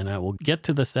you, and I will get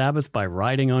to the Sabbath by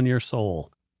riding on your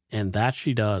soul. And that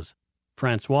she does.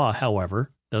 Francois,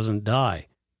 however, doesn't die.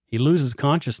 He loses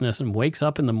consciousness and wakes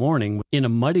up in the morning in a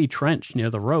muddy trench near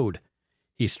the road.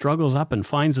 He struggles up and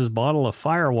finds his bottle of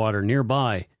firewater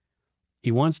nearby.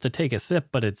 He wants to take a sip,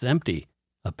 but it's empty.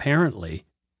 Apparently,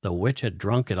 the witch had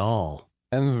drunk it all.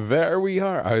 And there we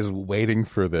are. I was waiting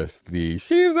for this.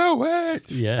 She's a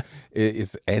witch. Yeah.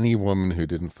 It's any woman who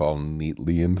didn't fall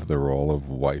neatly into the role of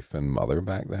wife and mother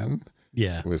back then.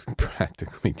 Yeah. Was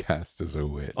practically cast as a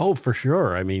witch. Oh, for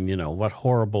sure. I mean, what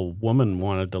horrible woman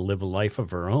wanted to live a life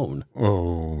of her own?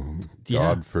 Oh,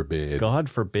 God forbid. God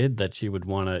forbid that she would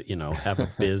want to, have a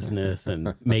business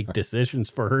and make decisions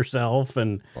for herself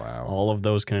and all of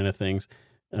those kind of things.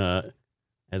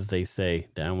 As they say,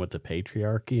 down with the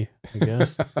patriarchy, I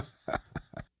guess.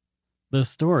 The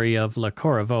story of La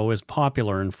Corriveau is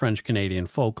popular in French-Canadian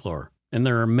folklore, and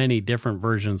there are many different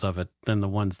versions of it than the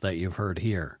ones that you've heard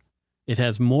here. It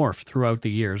has morphed throughout the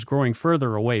years, growing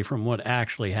further away from what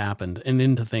actually happened and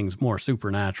into things more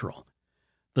supernatural.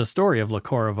 The story of La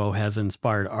Corriveau has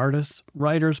inspired artists,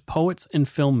 writers, poets, and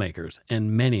filmmakers,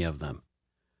 and many of them.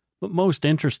 But most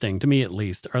interesting, to me at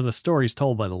least, are the stories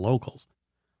told by the locals.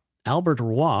 Albert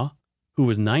Roy, who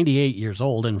was 98 years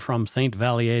old and from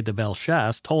Saint-Vallier de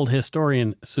Bellechasse, told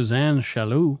historian Suzanne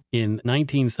Chaloux in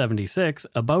 1976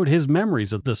 about his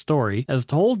memories of the story as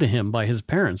told to him by his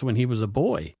parents when he was a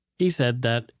boy. He said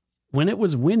that when it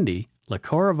was windy, La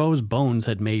Corriveau's bones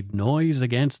had made noise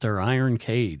against her iron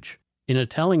cage. In a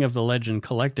telling of the legend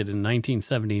collected in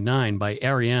 1979 by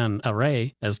Ariane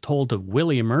Array, as told to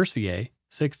Willie Mercier,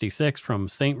 66, from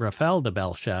Saint-Raphael de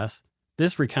Bellechasse,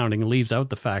 this recounting leaves out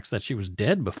the facts that she was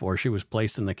dead before she was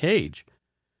placed in the cage.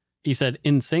 He said,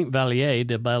 in Saint-Vallier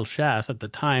de Bellechasse, at the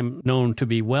time known to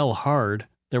be well hard,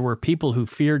 there were people who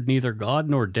feared neither God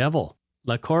nor devil.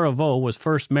 La Corriveau was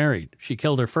first married. She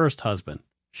killed her first husband.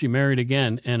 She married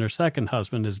again, and her second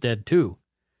husband is dead too.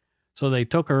 So they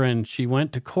took her and she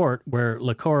went to court where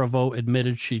La Corriveau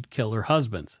admitted she'd killed her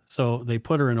husbands. So they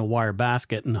put her in a wire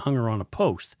basket and hung her on a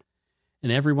post.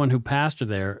 And everyone who passed her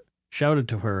there shouted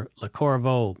to her, La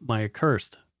Corriveau, my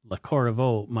accursed, La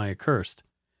Corriveau, my accursed.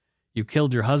 You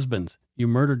killed your husbands. You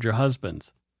murdered your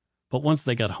husbands. But once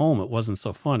they got home, it wasn't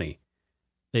so funny.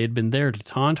 They had been there to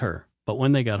taunt her. But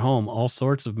when they got home, all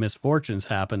sorts of misfortunes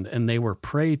happened, and they were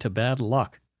prey to bad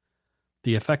luck.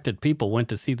 The affected people went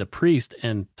to see the priest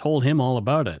and told him all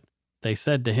about it. They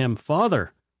said to him,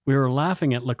 Father, we were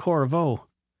laughing at La Corriveau.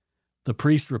 The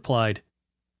priest replied,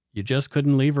 You just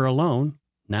couldn't leave her alone.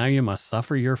 Now you must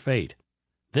suffer your fate.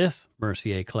 This,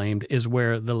 Mercier claimed, is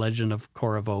where the legend of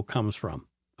Corriveau comes from,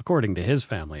 according to his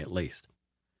family at least.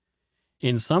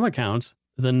 In some accounts,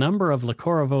 the number of La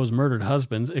Corriveau's murdered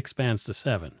husbands expands to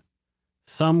 7.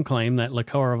 Some claim that La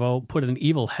Corriveau put an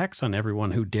evil hex on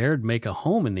everyone who dared make a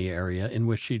home in the area in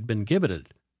which she'd been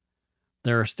gibbeted.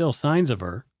 There are still signs of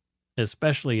her,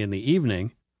 especially in the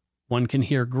evening. One can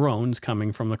hear groans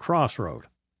coming from the crossroad.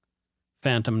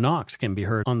 Phantom knocks can be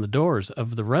heard on the doors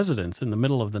of the residents in the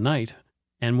middle of the night,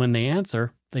 and when they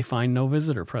answer, they find no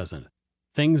visitor present.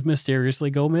 Things mysteriously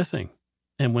go missing,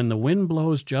 and when the wind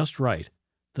blows just right,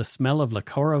 the smell of La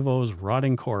Corriveau's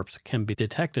rotting corpse can be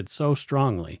detected so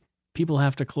strongly people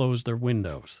have to close their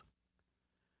windows.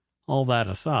 All that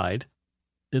aside,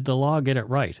 did the law get it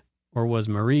right, or was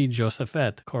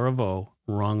Marie-Josephte Corriveau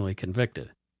wrongly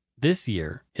convicted? This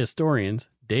year, historians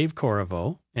Dave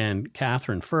Corriveau and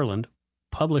Catherine Ferland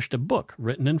published a book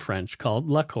written in French called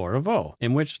La Corriveau,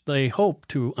 in which they hope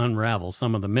to unravel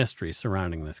some of the mysteries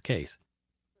surrounding this case.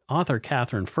 Author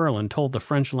Catherine Ferland told the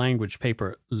French-language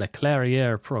paper Le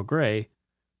Clairière Progrès,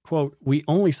 quote, We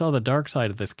only saw the dark side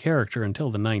of this character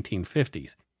until the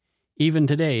 1950s. Even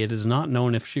today, it is not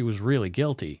known if she was really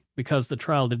guilty, because the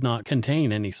trial did not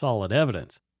contain any solid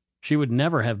evidence. She would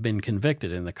never have been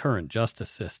convicted in the current justice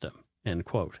system, end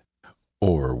quote.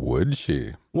 Or would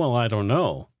she? Well, I don't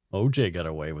know. OJ got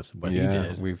away with what he did.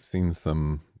 Yeah, we've seen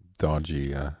some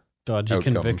dodgy outcomes.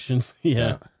 Convictions.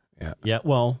 Yeah. Yeah.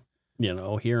 Well,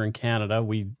 here in Canada,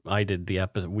 we did the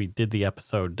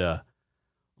episode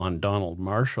on Donald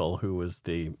Marshall, who was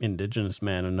the Indigenous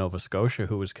man in Nova Scotia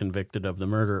who was convicted of the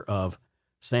murder of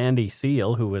Sandy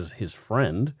Seal, who was his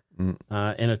friend.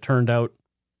 And it turned out,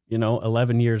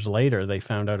 11 years later, they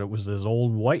found out it was this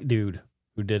old white dude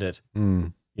who did it.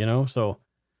 So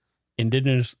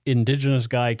Indigenous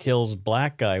guy kills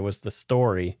black guy was the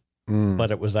story,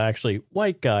 but it was actually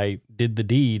white guy did the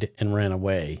deed and ran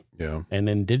away. Yeah. And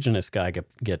Indigenous guy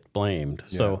get blamed.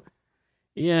 Yeah. So,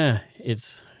 yeah,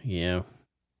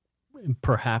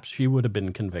 perhaps she would have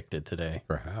been convicted today.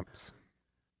 Perhaps.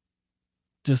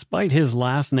 Despite his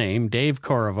last name, Dave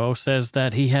Corriveau says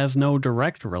that he has no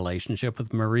direct relationship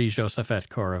with Marie-Josephte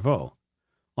Corriveau.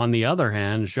 On the other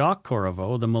hand, Jacques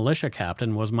Corriveau, the militia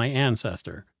captain, was my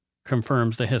ancestor,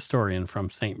 confirms the historian from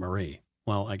Ste. Marie.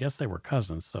 Well, I guess they were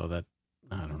cousins, so that,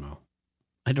 I don't know.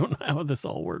 I don't know how this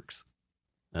all works.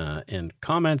 And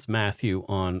comments, Matthew,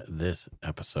 on this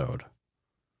episode.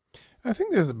 I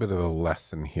think there's a bit of a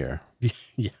lesson here.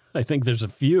 Yeah, I think there's a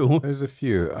few. There's a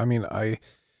few. I mean,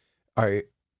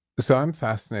 so I'm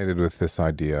fascinated with this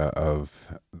idea of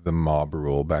the mob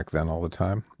rule back then all the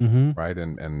time, right?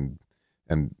 And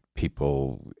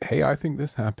people, hey, I think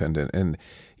this happened, and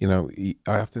you know,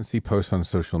 I often see posts on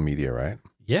social media, right?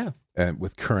 Yeah. And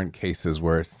with current cases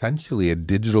where essentially a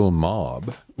digital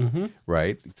mob,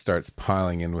 right, starts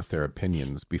piling in with their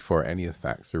opinions before any of the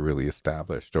facts are really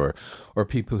established, or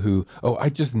people who, oh, I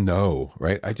just know,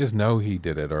 right? I just know he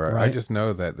did it, or right. I just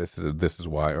know that this is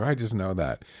why, or I just know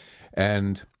that,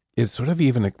 and it's sort of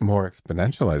even more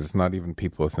exponentialized. It's not even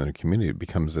people within a community. It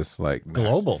becomes this like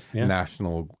global,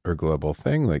 national or global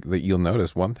thing. Like that, you'll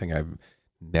notice one thing I'm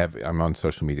on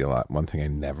social media a lot. One thing I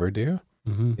never do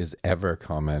is ever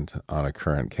comment on a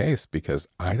current case because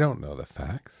I don't know the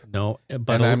facts. No,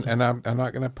 but I'm not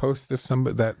going to post if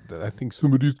somebody that I think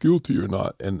somebody's guilty or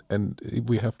not. And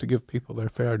we have to give people their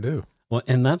fair due. Well,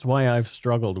 and that's why I've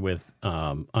struggled with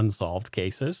unsolved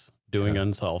cases. Doing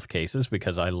unsolved cases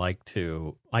because I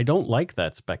don't like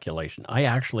that speculation. I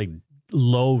actually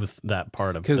loathe that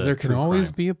part of because there can always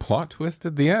crime. be a plot twist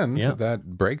at the end that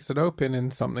breaks it open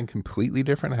and something completely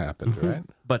different happened, right?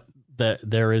 But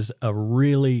there is a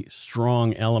really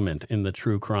strong element in the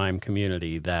true crime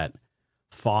community that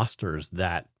fosters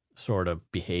that sort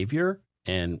of behavior,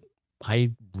 and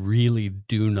I really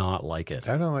do not like it.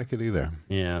 I don't like it either.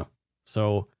 Yeah.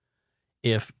 So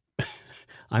if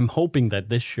I'm hoping that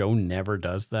this show never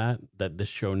does that this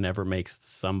show never makes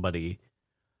somebody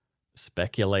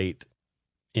speculate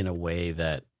in a way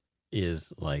that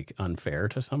is like unfair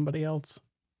to somebody else.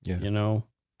 Yeah. You know,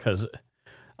 because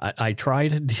I try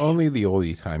to... Only the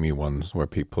oldie-timey ones where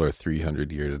people are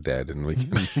 300 years dead and we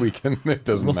can it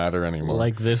doesn't matter anymore.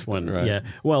 Like this one, right. Yeah.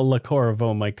 Well, La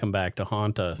Corriveau might come back to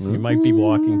haunt us. You might be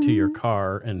walking to your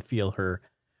car and feel her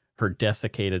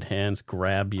desiccated hands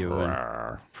grab you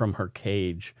from her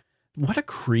cage. What a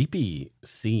creepy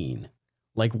scene.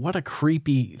 Like, what a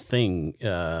creepy thing,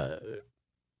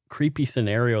 creepy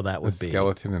scenario that would be. A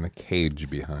skeleton in a cage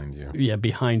behind you. Yeah,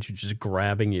 behind you, just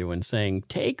grabbing you and saying,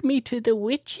 "Take me to the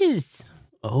witches."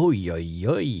 Oh,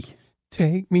 yoy.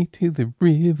 Take me to the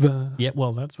river. Yeah,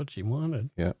 well, that's what she wanted.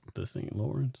 Yeah. The St.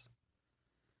 Lawrence.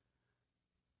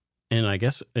 And I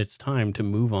guess it's time to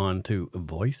move on to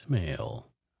voicemail.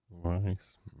 Voicemails.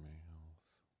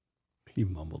 You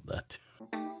mumbled that.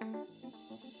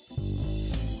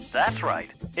 That's right.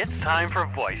 It's time for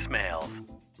voicemails.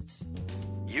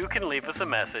 You can leave us a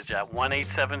message at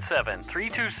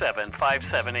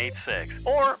 1-877-327-5786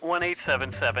 or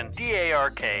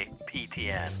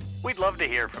 1-877-DARK-PTN. We'd love to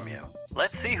hear from you.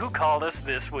 Let's see who called us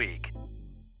this week.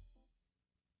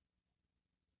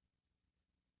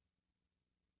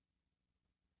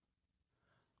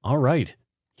 All right.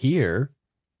 Here,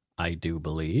 I do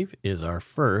believe, is our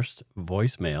first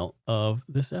voicemail of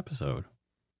this episode.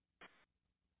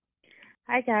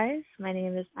 Hi guys, my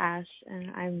name is Ash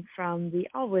and I'm from the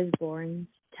always boring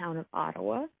town of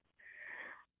Ottawa.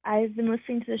 I've been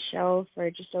listening to the show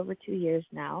for just over 2 years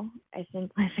now. I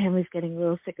think my family's getting a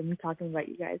little sick of me talking about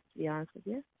you guys, to be honest with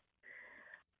you.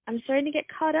 I'm starting to get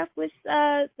caught up with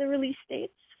the release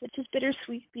dates, which is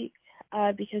bittersweet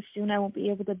because soon I won't be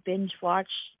able to binge watch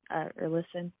or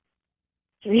listen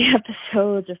 3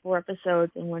 episodes or 4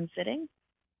 episodes in one sitting.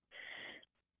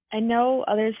 I know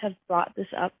others have brought this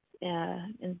up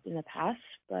in the past,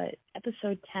 but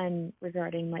episode 10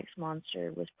 regarding Mike's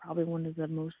Monster was probably one of the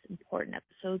most important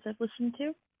episodes I've listened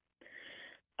to.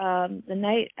 The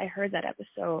night I heard that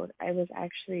episode, I was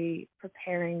actually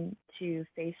preparing to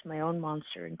face my own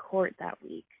monster in court that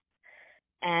week.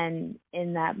 And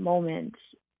in that moment,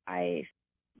 I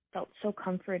felt so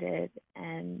comforted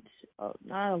and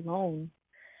not alone,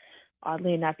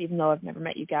 oddly enough, even though I've never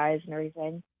met you guys and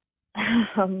everything.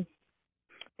 But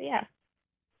yeah.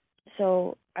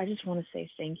 So I just want to say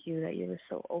thank you that you were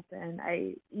so open.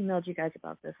 I emailed you guys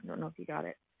about this. I don't know if you got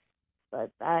it.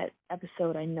 But that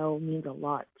episode I know means a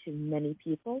lot to many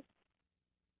people.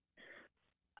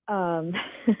 And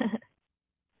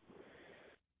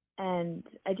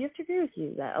I do have to agree with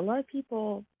you that a lot of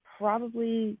people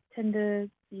probably tend to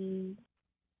be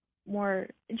more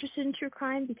interested in true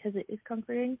crime because it is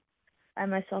comforting. I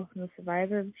myself am a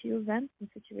survivor of a few events and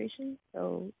situations,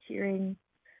 so hearing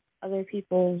other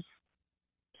people's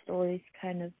stories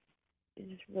kind of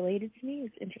is related to me.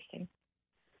 It's interesting.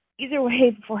 Either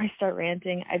way, before I start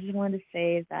ranting, I just wanted to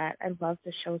say that I love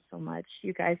the show so much.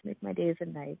 You guys make my days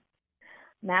and nights.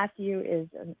 Matthew is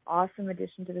an awesome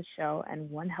addition to the show and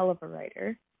one hell of a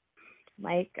writer.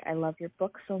 Mike, I love your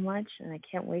book so much, and I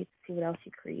can't wait to see what else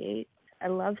you create. I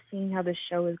love seeing how the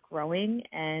show is growing,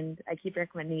 and I keep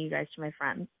recommending you guys to my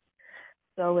friends.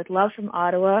 So with love from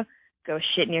Ottawa, go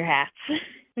shit in your hats.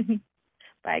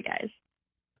 Bye, guys.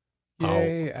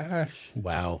 Yay, Ash.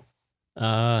 Wow.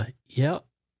 Yeah,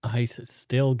 I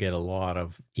still get a lot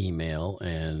of email,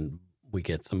 and we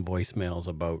get some voicemails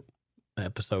about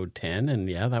episode 10. And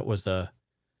yeah, that was I'm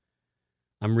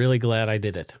really glad I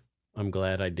did it. I'm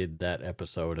glad I did that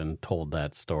episode and told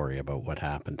that story about what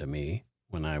happened to me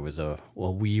when I was a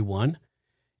wee one.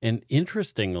 And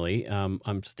interestingly,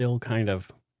 I'm still kind of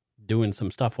doing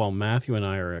some stuff while Matthew and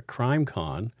I are at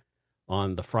CrimeCon.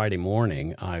 On the Friday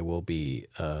morning, I will be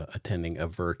attending a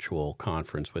virtual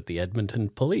conference with the Edmonton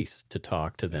Police to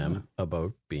talk to them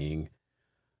about being,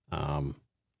 to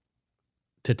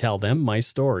tell them my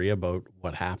story about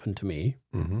what happened to me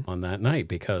on that night,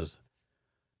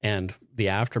 and the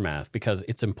aftermath, because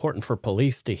it's important for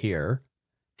police to hear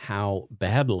how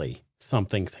badly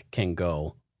something can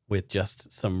go with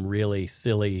just some really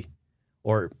silly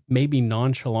or maybe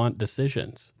nonchalant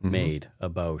decisions made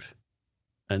about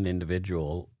an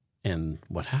individual and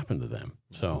what happened to them.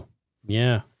 So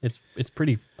yeah, it's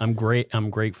pretty, I'm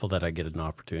grateful that I get an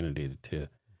opportunity to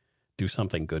do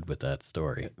something good with that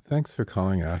story. Thanks for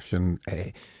calling, Ash, and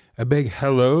a big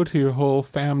hello to your whole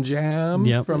fam jam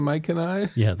from Mike and I.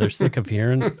 Yeah, they're sick of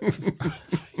hearing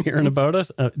about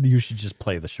us. You should just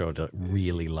play the show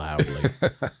really loudly.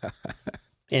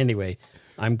 Anyway,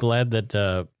 I'm glad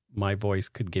that my voice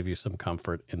could give you some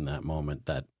comfort in that moment.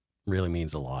 That really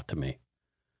means a lot to me.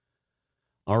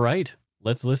 All right,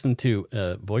 let's listen to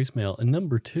voicemail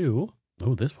number 2.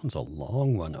 Oh, this one's a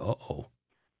long one. Uh-oh.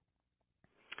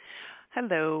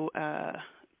 Hello,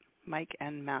 Mike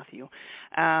and Matthew.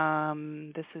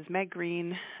 This is Meg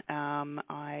Green.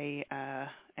 I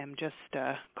am just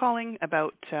calling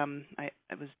about, I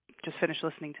was just finished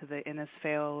listening to the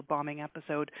Innisfail bombing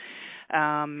episode,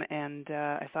 and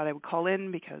I thought I would call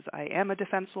in because I am a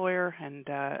defense lawyer, and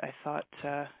I thought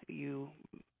you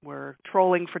were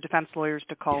trolling for defense lawyers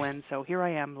to call in, so here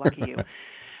I am, lucky you.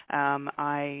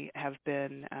 I have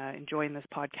been enjoying this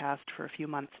podcast for a few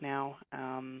months now.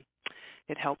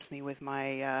 It helps me with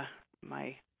my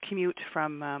my commute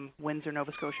from Windsor,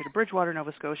 Nova Scotia to Bridgewater,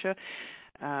 Nova Scotia.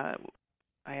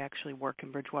 I actually work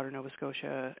in Bridgewater, Nova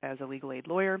Scotia as a legal aid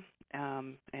lawyer,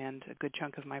 and a good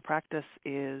chunk of my practice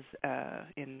is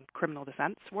in criminal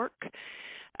defense work.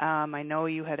 I know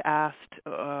you had asked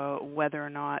whether or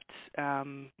not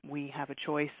we have a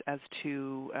choice as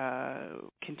to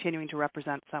continuing to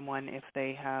represent someone if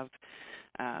they have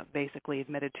basically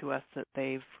admitted to us that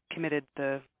they've committed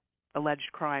the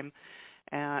alleged crime.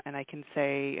 And I can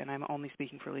say, and I'm only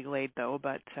speaking for legal aid though,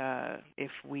 but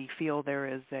if we feel there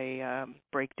is a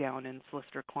breakdown in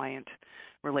solicitor-client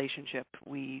relationship,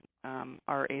 we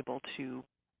are able to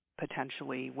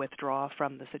potentially withdraw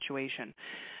from the situation.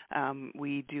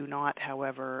 We do not,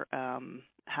 however,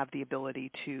 have the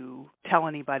ability to tell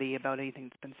anybody about anything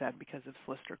that's been said because of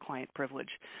solicitor-client privilege.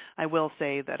 I will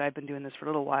say that I've been doing this for a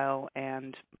little while,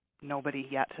 and nobody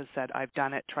yet has said, I've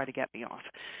done it, try to get me off.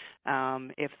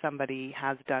 If somebody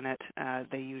has done it,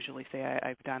 they usually say,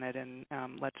 I've done it, and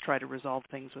let's try to resolve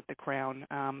things with the Crown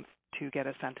to get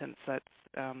a sentence that's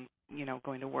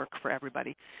going to work for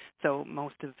everybody. So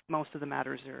most of the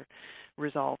matters are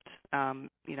resolved.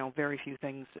 Very few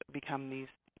things become these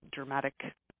dramatic,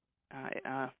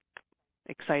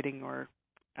 exciting or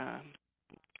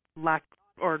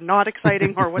not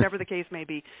exciting or whatever the case may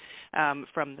be,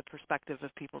 from the perspective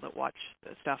of people that watch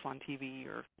stuff on TV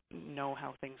or know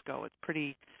how things go. It's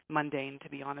pretty mundane, to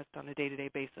be honest, on a day-to-day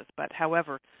basis. But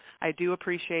however, I do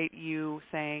appreciate you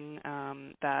saying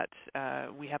that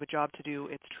we have a job to do.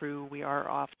 It's true. We are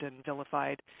often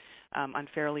vilified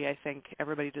unfairly. I think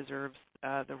everybody deserves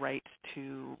the right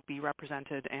to be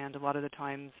represented, and a lot of the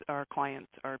times our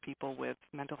clients are people with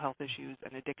mental health issues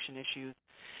and addiction issues,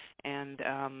 and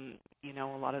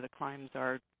a lot of the crimes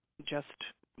are just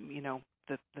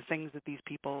the things that these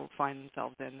people find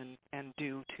themselves in and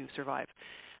do to survive.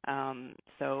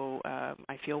 So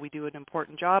I feel we do an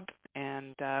important job,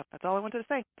 and that's all I wanted to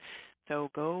say. So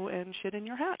go and shit in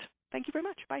your hat. Thank you very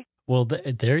much. Bye. Well,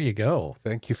 there you go.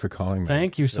 Thank you for calling.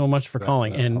 Thank you so much for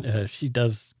calling. And she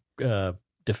does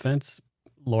defense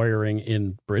lawyering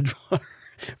in Bridgewater.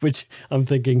 Which I'm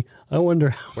thinking, I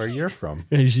wonder where you're from.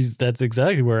 That's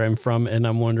exactly where I'm from, and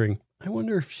I'm wondering, I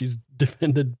wonder if she's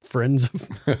defended friends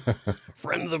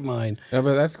of mine. No,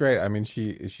 but that's great. I mean,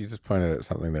 she just pointed out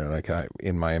something there. Like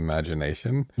in my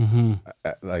imagination,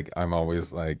 like I'm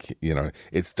always like,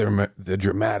 it's the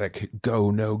dramatic go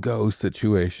no go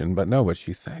situation. But no, what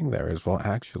she's saying there is, well,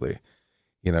 actually,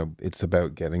 it's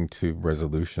about getting to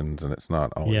resolutions, and it's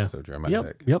not always so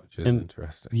dramatic. Yep. Which is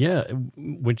interesting. Yeah,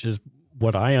 which is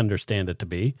what I understand it to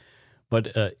be.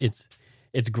 But it's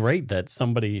great that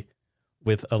somebody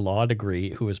with a law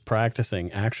degree who is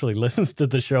practicing actually listens to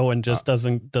the show and just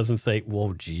doesn't say,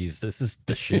 "Whoa, geez, this is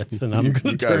the shits," and I'm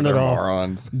going to turn it off.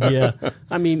 Morons. Yeah,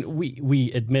 I mean,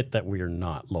 we admit that we are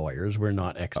not lawyers, we're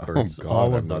not experts. Oh God, all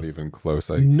of I'm not even close.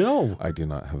 No, I do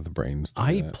not have the brains.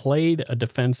 I played a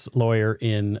defense lawyer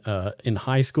in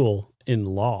high school in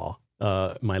law,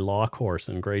 my law course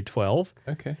in grade 12.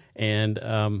 Okay, and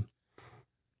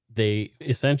they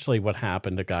essentially what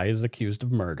happened, a guy is accused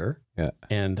of murder. Yeah.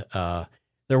 And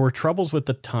there were troubles with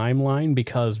the timeline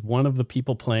because one of the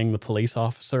people playing the police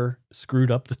officer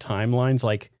screwed up the timelines,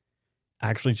 like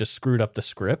actually just screwed up the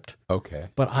script. Okay.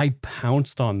 But I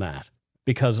pounced on that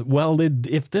because, well,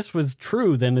 if this was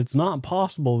true, then it's not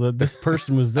possible that this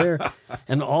person was there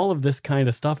and all of this kind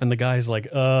of stuff. And the guy's like,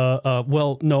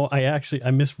 well, no, I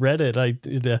misread it.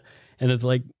 And it's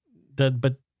like that,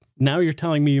 but now you're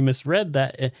telling me you misread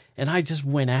that. And I just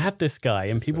went at this guy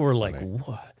and people were like,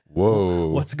 what? Whoa.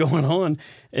 What's going on?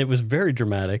 It was very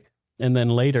dramatic. And then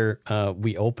later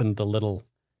we opened the little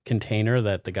container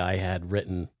that the guy had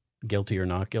written guilty or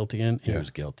not guilty in. He was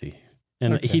guilty.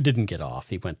 And he didn't get off.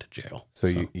 He went to jail. So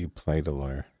you played a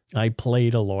lawyer. I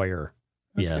played a lawyer.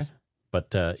 Okay. Yes.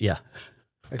 But yeah,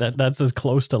 that's as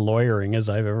close to lawyering as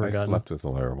I've ever gotten. I slept with a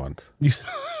lawyer once.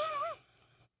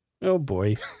 Oh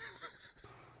boy.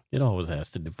 It always has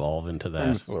to devolve into that.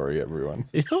 I'm sorry, everyone.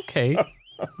 It's okay.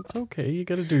 It's okay. You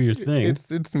got to do your thing.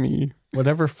 It's me.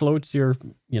 Whatever floats your,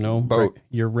 boat.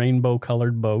 Your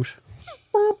rainbow-colored boat.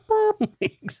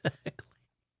 Exactly.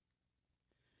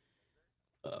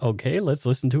 Okay, let's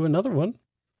listen to another one.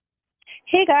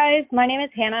 Hey guys, my name is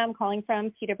Hannah. I'm calling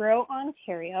from Peterborough,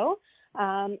 Ontario.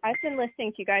 I've been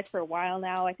listening to you guys for a while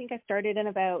now. I think I started in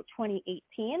about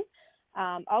 2018.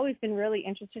 Always been really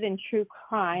interested in true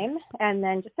crime, and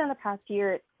then just in the past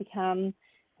year it's become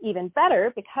even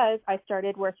better because I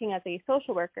started working as a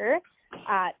social worker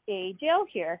at a jail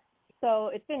here. So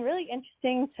it's been really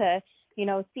interesting to,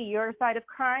 see your side of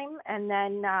crime and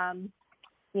then,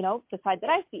 the side that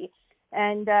I see.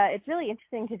 And it's really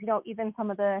interesting because, even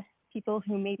some of the people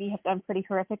who maybe have done pretty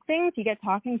horrific things, you get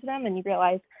talking to them and you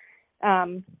realize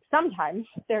sometimes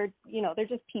they're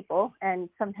just people, and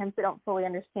sometimes they don't fully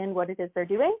understand what it is they're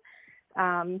doing.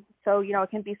 So, it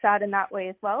can be sad in that way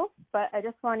as well. But I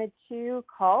just wanted to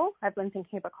call. I've been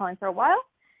thinking about calling for a while.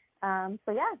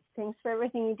 So, yeah, thanks for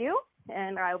everything you do,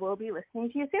 and I will be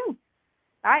listening to you soon.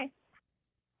 Bye.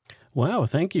 Wow,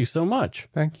 thank you so much.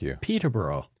 Thank you.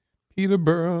 Peterborough,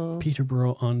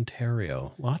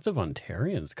 Ontario. Lots of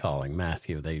Ontarians calling,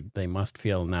 Matthew. They must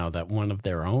feel now that one of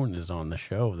their own is on the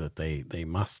show that they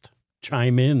must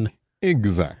chime in.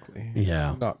 Exactly.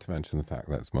 Yeah. Not to mention the fact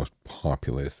that it's the most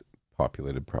populated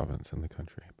province in the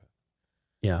country. But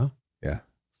yeah. Yeah.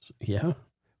 Yeah.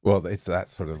 Well, it's that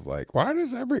sort of like, why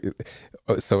does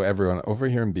so everyone over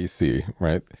here in BC,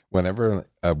 right? Whenever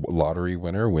a lottery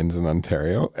winner wins in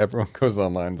Ontario, everyone goes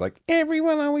online and is like,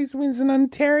 everyone always wins in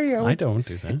Ontario. I don't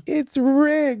do that. It's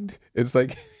rigged. It's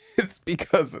like, it's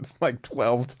because it's like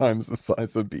 12 times the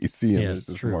size of BC and there's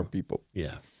just more people.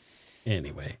 Yeah.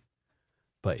 Anyway,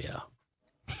 but yeah.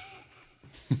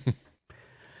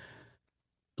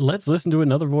 Let's listen to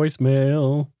another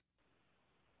voicemail.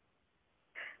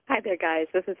 Hi there, guys.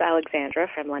 This is Alexandra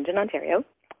from London, Ontario.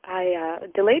 I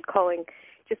delayed calling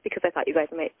just because I thought you guys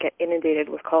might get inundated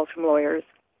with calls from lawyers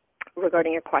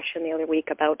regarding your question the other week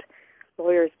about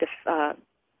lawyers'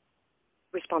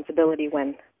 responsibility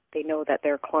when they know that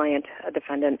their client, a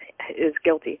defendant, is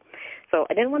guilty. So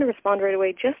I didn't want to respond right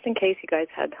away just in case you guys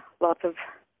had lots of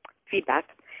feedback.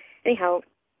 Anyhow,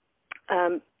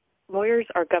 lawyers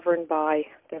are governed by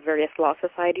the various law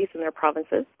societies in their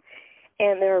provinces.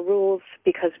 And there are rules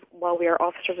because while we are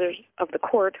officers of the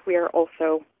court, we are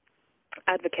also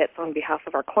advocates on behalf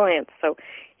of our clients. So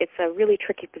it's a really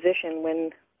tricky position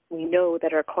when we know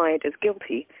that our client is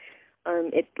guilty.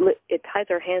 It ties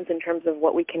our hands in terms of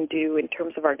what we can do in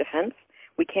terms of our defense.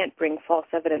 We can't bring false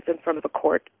evidence in front of a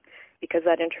court because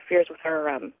that interferes with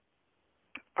our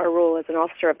role as an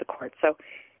officer of the court. So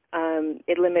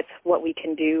it limits what we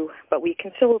can do, but we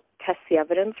can still test the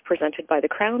evidence presented by the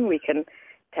Crown. We can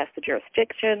test the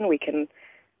jurisdiction. We can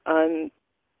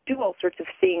do all sorts of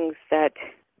things that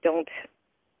don't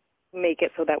make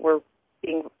it so that we're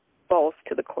being false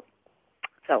to the court.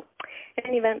 So, in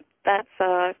any event, that's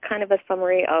kind of a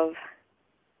summary of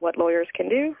what lawyers can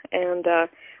do and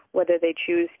whether they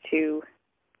choose to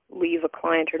leave a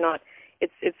client or not.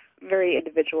 It's very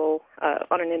individual,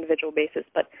 on an individual basis,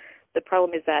 but the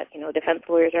problem is that, defense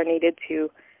lawyers are needed to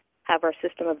have our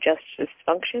system of justice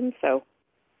function, so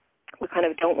we kind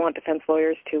of don't want defense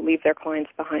lawyers to leave their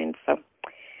clients behind. So,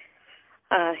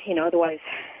 otherwise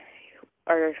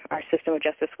our system of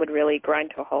justice would really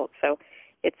grind to a halt. So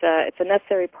it's a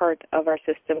necessary part of our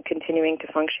system continuing to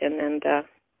function, and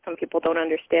some people don't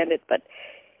understand it, but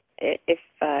if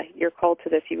you're called to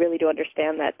this, you really do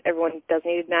understand that everyone does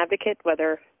need an advocate,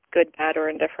 whether good, bad, or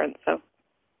indifferent. So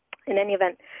in any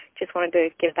event, just wanted to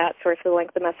give that source of the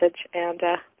length of the message, and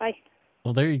bye.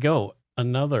 Well, there you go.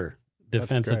 Another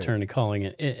defense attorney calling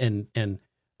it, and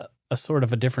a sort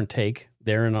of a different take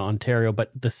there in Ontario,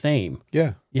 but the same.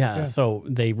 Yeah. So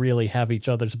they really have each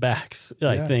other's backs,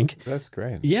 I think. That's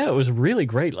great. Yeah, it was really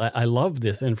great. I love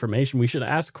this information. We should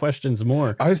ask questions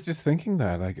more. I was just thinking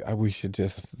that we should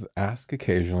just ask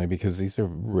occasionally, because these are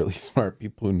really smart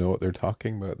people who know what they're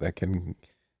talking about that can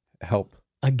help.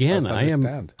 Again,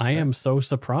 I am so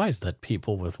surprised that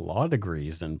people with law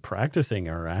degrees and practicing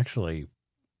are actually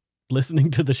listening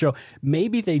to the show.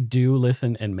 Maybe they do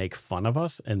listen and make fun of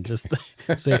us and just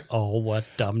say, "Oh, what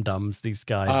dum-dums these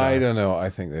guys are." I don't know. I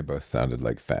think they both sounded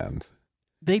like fans.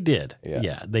 They did. Yeah.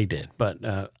 Yeah, they did. But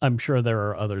I'm sure there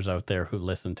are others out there who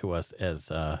listen to us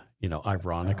as,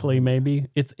 ironically, maybe.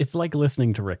 It's like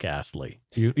listening to Rick Astley.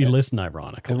 You listen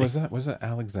ironically. And was that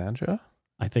Alexandra?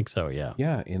 I think so, yeah.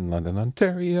 Yeah, in London,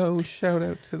 Ontario. Shout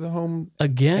out to the home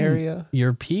area.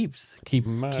 Your peeps keep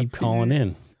calling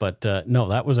in. But no,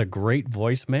 that was a great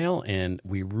voicemail, and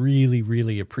we really,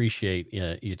 really appreciate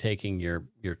you taking your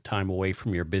time away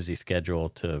from your busy schedule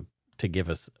to give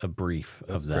us a brief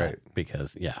of that. Great.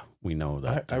 Because, we know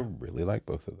that. I really like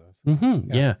both of those.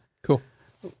 Mm-hmm, yeah. Cool.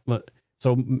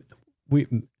 So,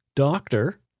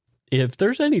 doctor, if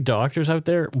there's any doctors out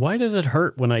there, why does it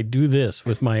hurt when I do this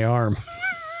with my arm?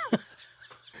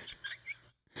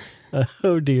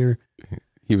 Oh, dear.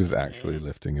 He was actually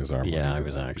lifting his arm. Yeah, I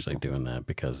was actually doing that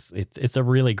because it's a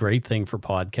really great thing for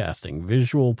podcasting,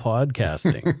 visual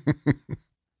podcasting.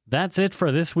 That's it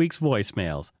for this week's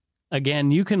voicemails.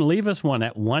 Again, you can leave us one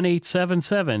at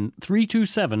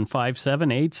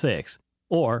 1-877-327-5786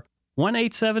 or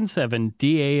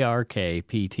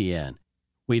 1-877-DARK-PTN.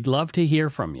 We'd love to hear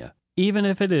from you, even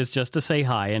if it is just to say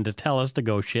hi and to tell us to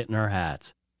go shit in our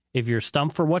hats. If you're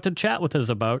stumped for what to chat with us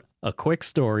about, a quick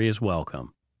story is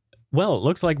welcome. Well, it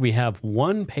looks like we have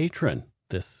one patron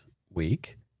this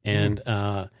week, and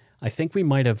I think we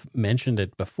might have mentioned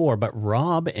it before, but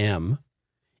Rob M.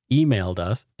 emailed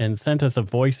us and sent us a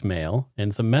voicemail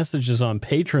and some messages on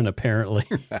Patreon, apparently,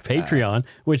 Patreon,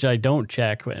 which I don't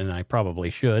check, and I probably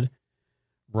should.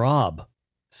 Rob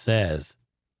says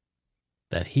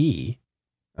that he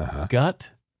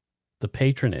got the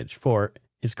patronage for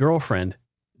his girlfriend,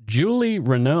 Julie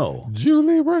Renault.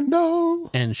 Julie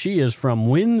Renault. And she is from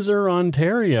Windsor,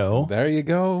 Ontario. There you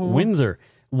go. Windsor.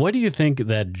 What do you think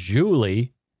that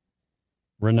Julie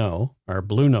Renault, our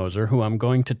blue noser, who I'm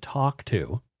going to talk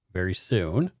to very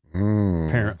soon,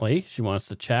 apparently she wants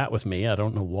to chat with me. I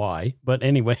don't know why. But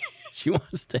anyway, she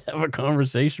wants to have a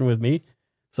conversation with me.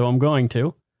 So I'm going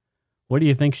to. What do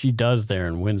you think she does there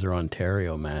in Windsor,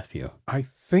 Ontario, Matthew? I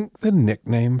think the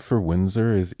nickname for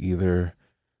Windsor is either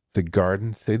the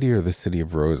Garden City or the City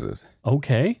of Roses.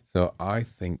 Okay. So I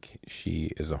think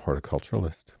she is a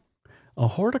horticulturalist. A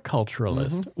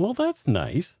horticulturalist? Mm-hmm. Well, that's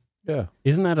nice. Yeah.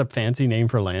 Isn't that a fancy name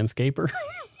for landscaper?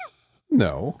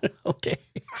 No. Okay.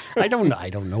 I don't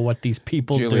know what these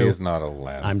people do. Julie is not a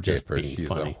landscaper. I'm just being She's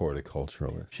funny. A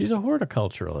horticulturalist. She's a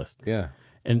horticulturalist. Yeah.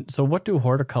 And so what do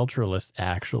horticulturalists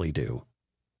actually do?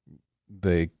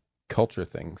 They culture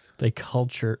things. They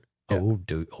culture... Yeah. Oh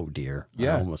dear.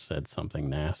 Yeah. I almost said something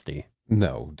nasty.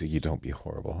 No, you don't be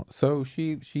horrible. So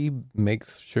she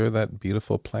makes sure that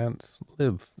beautiful plants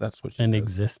live. That's what she and does.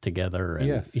 Exist together. And,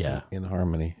 yes. Yeah. In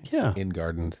harmony. Yeah. In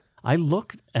gardens. I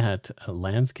looked at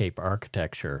landscape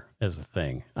architecture as a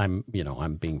thing. I'm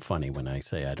being funny when I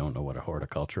say I don't know what a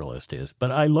horticulturalist is,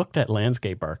 but I looked at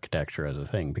landscape architecture as a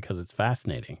thing because it's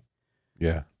fascinating.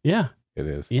 Yeah. Yeah. It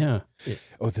is. Yeah.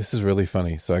 Oh, this is really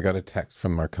funny. So I got a text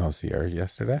from our concierge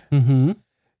yesterday. Mm-hmm.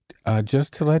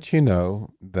 Just to let you know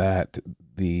that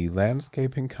the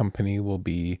landscaping company will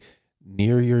be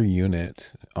near your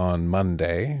unit on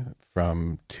Monday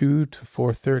from 2 to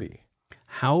 4:30.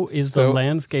 How is the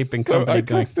landscaping company I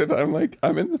going? texted, I'm like,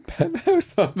 I'm in the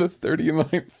penthouse on the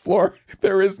 39th floor.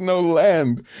 There is no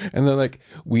land. And they're like,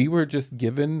 we were just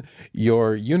given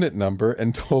your unit number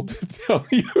and told to tell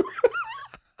you.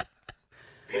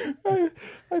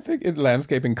 I think in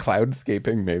landscaping,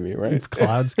 cloudscaping, maybe, right?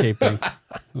 Cloudscaping.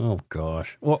 Oh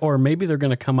gosh. Or maybe they're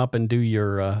going to come up and do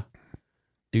your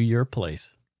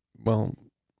place. Well,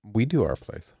 we do our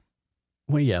place.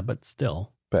 Well, yeah, but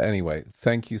still. But anyway,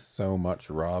 thank you so much,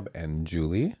 Rob and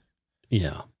Julie.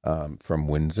 Yeah. From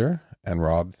Windsor. And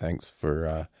Rob, thanks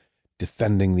for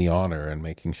defending the honor and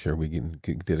making sure we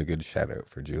did a good shout out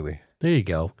for Julie. There you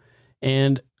go.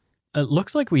 And it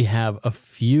looks like we have a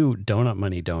few donut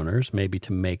money donors, maybe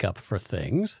to make up for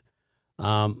things.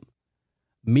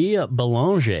 Mia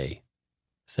Belanger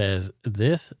says,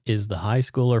 this is the high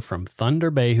schooler from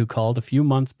Thunder Bay who called a few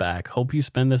months back. Hope you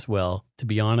spend this well. To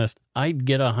be honest, I'd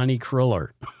get a honey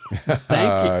cruller.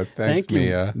 Thank you,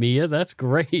 Mia. Mia, that's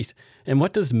great. And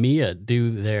what does Mia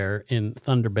do there in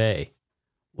Thunder Bay?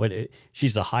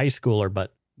 She's a high schooler,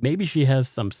 but maybe she has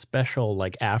some special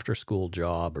like after school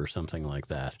job or something like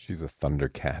that. She's a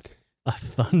Thundercat. A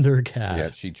Thundercat.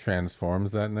 Yeah, she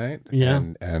transforms that night. Yeah.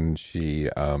 And she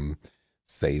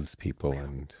saves people.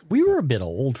 And we were a bit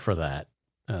old for that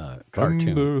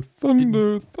cartoon.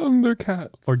 Thundercats.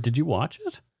 Or did you watch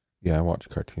it? Yeah, I watch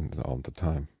cartoons all the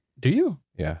time. Do you?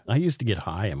 Yeah. I used to get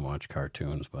high and watch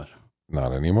cartoons, but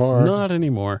not anymore. Not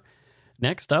anymore.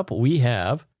 Next up, we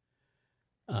have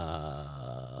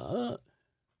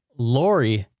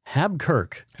Lori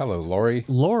Habkirk. Hello, Lori.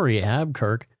 Lori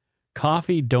Habkirk.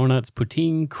 Coffee, donuts,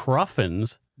 poutine,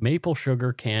 cruffins, maple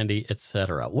sugar, candy,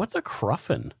 etc. What's a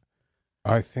cruffin?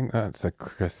 I think that's a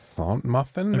croissant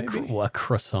muffin, maybe? A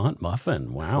croissant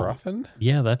muffin. Wow. Cruffin?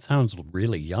 Yeah, that sounds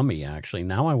really yummy, actually.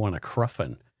 Now I want a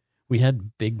cruffin. We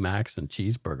had Big Macs and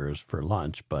cheeseburgers for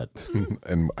lunch, but...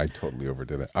 And I totally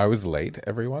overdid it. I was late,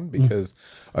 everyone, because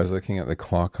I was looking at the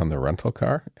clock on the rental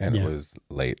car, and it was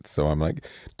late. So I'm like,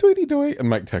 doity-doy. And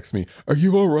Mike texts me, are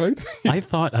you all right?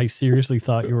 I seriously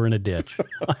thought you were in a ditch.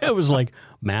 I was like,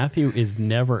 Matthew is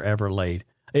never, ever late.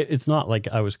 It's not like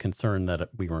I was concerned that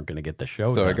we weren't going to get the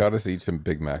show So done. I got us each a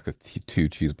Big Mac with 2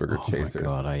 cheeseburger chasers. Oh my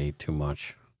God, I ate too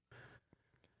much.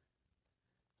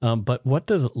 But what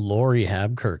does Lori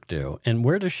Habkirk do? And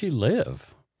where does she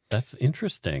live? That's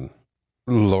interesting.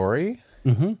 Lori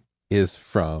is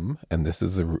from, and this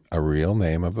is a real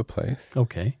name of a place.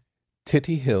 Okay.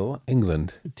 Titty Hill,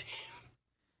 England.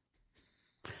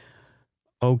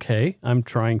 Okay, I'm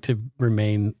trying to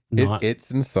remain not... It's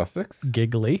in Sussex.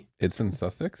 Giggly. It's in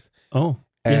Sussex. Oh.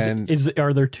 And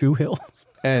are there 2 hills?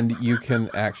 And you can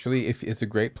actually, if it's a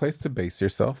great place to base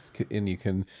yourself, and you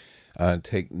can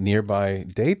take nearby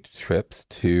day trips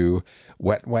to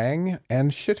Wetwang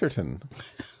and Shitterton.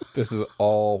 This is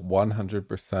all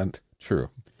 100% true.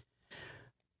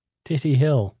 Titty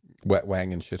Hill.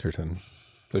 Wetwang and Shitterton.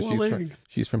 So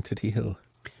she's from Titty Hill.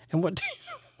 And what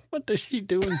does she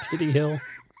do in Titty Hill?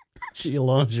 She a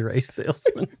lingerie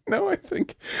salesman? No, I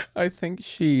think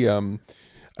she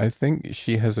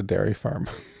has a dairy farm.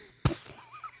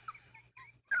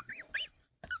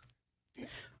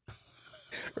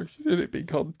 Or should it be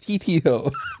called TT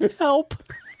Hill? Help.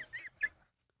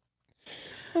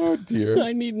 Oh dear.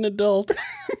 I need an adult.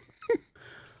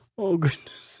 Oh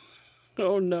goodness.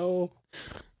 Oh no.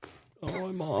 Oh,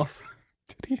 I'm off.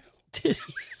 Titty Hill. Titty.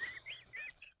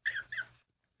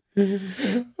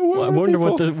 Well, I wonder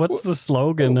what's the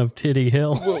slogan of Titty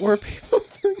Hill. What were people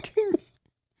thinking?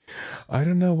 I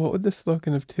don't know. What would the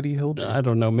slogan of Titty Hill be? I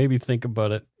don't know. Maybe think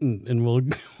about it, and we'll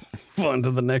move on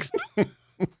to the next.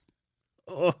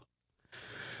 Oh.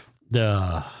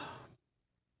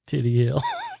 Titty Hill.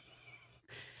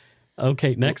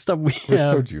 Okay, next up we We're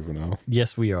have... so juvenile.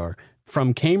 Yes, we are.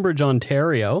 From Cambridge,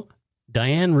 Ontario,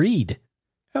 Diane Reed.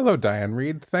 Hello, Diane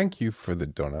Reed. Thank you for the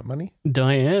donut money.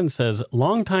 Diane says,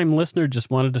 longtime listener, just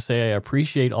wanted to say I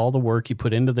appreciate all the work you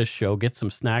put into this show. Get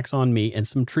some snacks on me and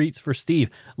some treats for Steve.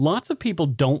 Lots of people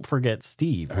don't forget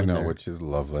Steve. I know, which is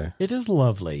lovely. It is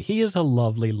lovely. He is a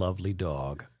lovely, lovely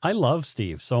dog. I love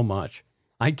Steve so much.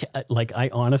 I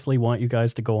honestly want you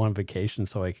guys to go on vacation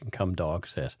so I can come dog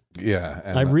sit. Yeah.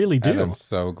 I really do. And I'm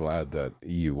so glad that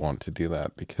you want to do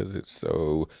that because it's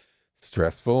so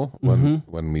stressful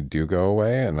when we do go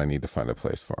away and I need to find a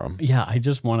place for him. Yeah,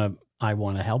 I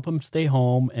want to help him stay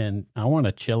home and I want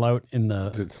to chill out in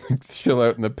the... Chill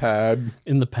out in the pad.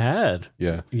 In the pad.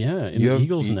 Yeah. Yeah, in the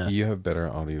eagle's nest. You have better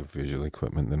audiovisual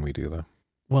equipment than we do, though.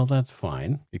 Well, that's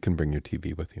fine. You can bring your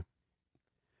TV with you.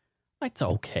 It's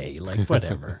okay. Like,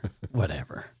 whatever.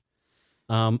 Whatever.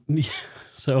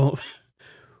 So...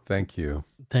 Thank you.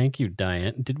 Thank you,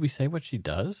 Diane. Did we say what she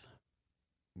does?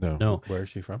 No. Where is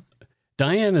she from?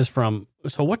 Diane is from...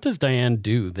 So what does Diane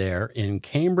do there in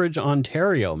Cambridge,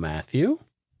 Ontario, Matthew?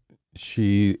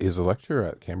 She is a lecturer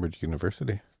at Cambridge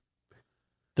University.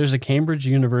 There's a Cambridge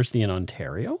University in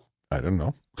Ontario? I don't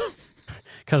know.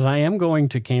 Because I am going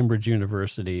to Cambridge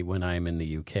University when I'm in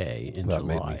the UK in That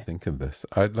July. made me think of this.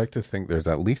 I'd like to think there's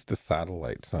at least a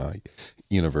satellite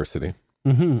university.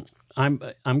 Mm-hmm.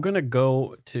 I'm going to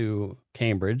go to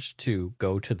Cambridge to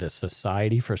go to the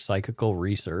Society for Psychical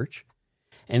Research.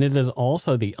 And it is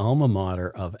also the alma mater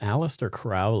of Aleister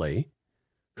Crowley,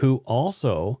 who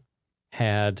also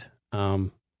had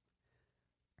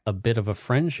a bit of a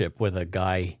friendship with a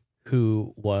guy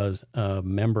who was a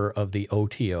member of the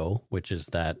OTO, which is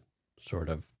that sort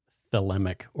of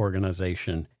thelemic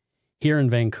organization here in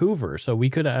Vancouver. So we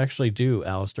could actually do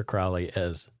Aleister Crowley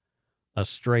as a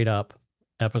straight up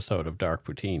episode of Dark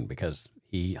Poutine because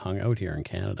he hung out here in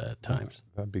Canada at times.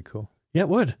 That'd be cool. Yeah, it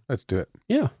would. Let's do it.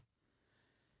 Yeah.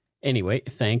 Anyway,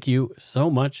 thank you so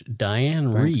much,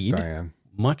 Diane Thanks, Reed. Diane.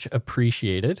 Much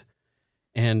appreciated.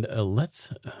 And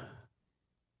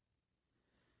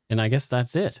and I guess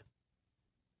that's it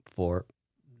for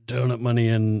Donut Money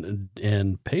and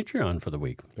Patreon for the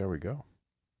week. There we go.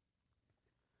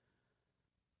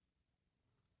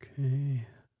 Okay.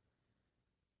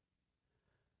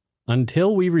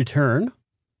 Until we return,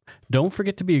 don't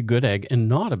forget to be a good egg and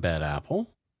not a bad apple.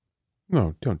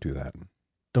 No, don't do that.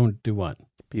 Don't do what?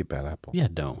 Be a bad apple. Yeah,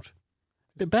 don't.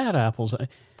 The bad apples.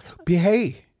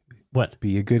 What?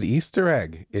 Be a good Easter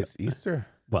egg. It's Easter.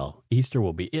 Well, Easter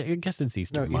will be. I guess it's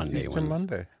Easter Monday.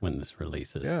 Monday when this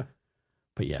releases. Yeah.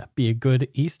 But yeah, be a good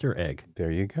Easter egg.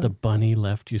 There you go. The bunny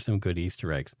left you some good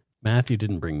Easter eggs. Matthew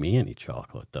didn't bring me any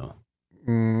chocolate though.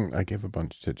 I gave a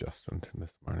bunch to Justin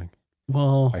this morning.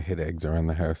 Well, I hid eggs around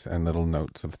the house and little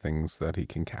notes of things that he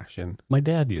can cash in. My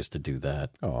dad used to do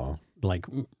that. Oh. Like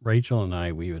Rachel and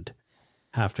I, we would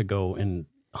have to go and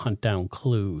hunt down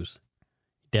clues.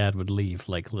 Dad would leave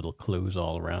like little clues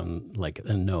all around, like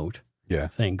a note. Yeah.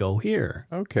 Saying, go here.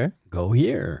 Okay. Go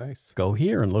here. Nice. Go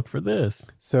here and look for this.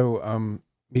 So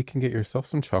you can get yourself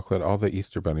some chocolate. All the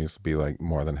Easter bunnies will be like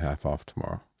more than half off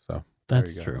tomorrow. So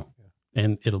that's true. Yeah.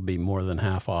 And it'll be more than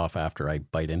half off after I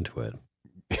bite into it.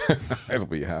 It'll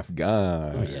be half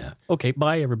gone. Oh, yeah. Okay.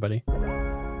 Bye, everybody.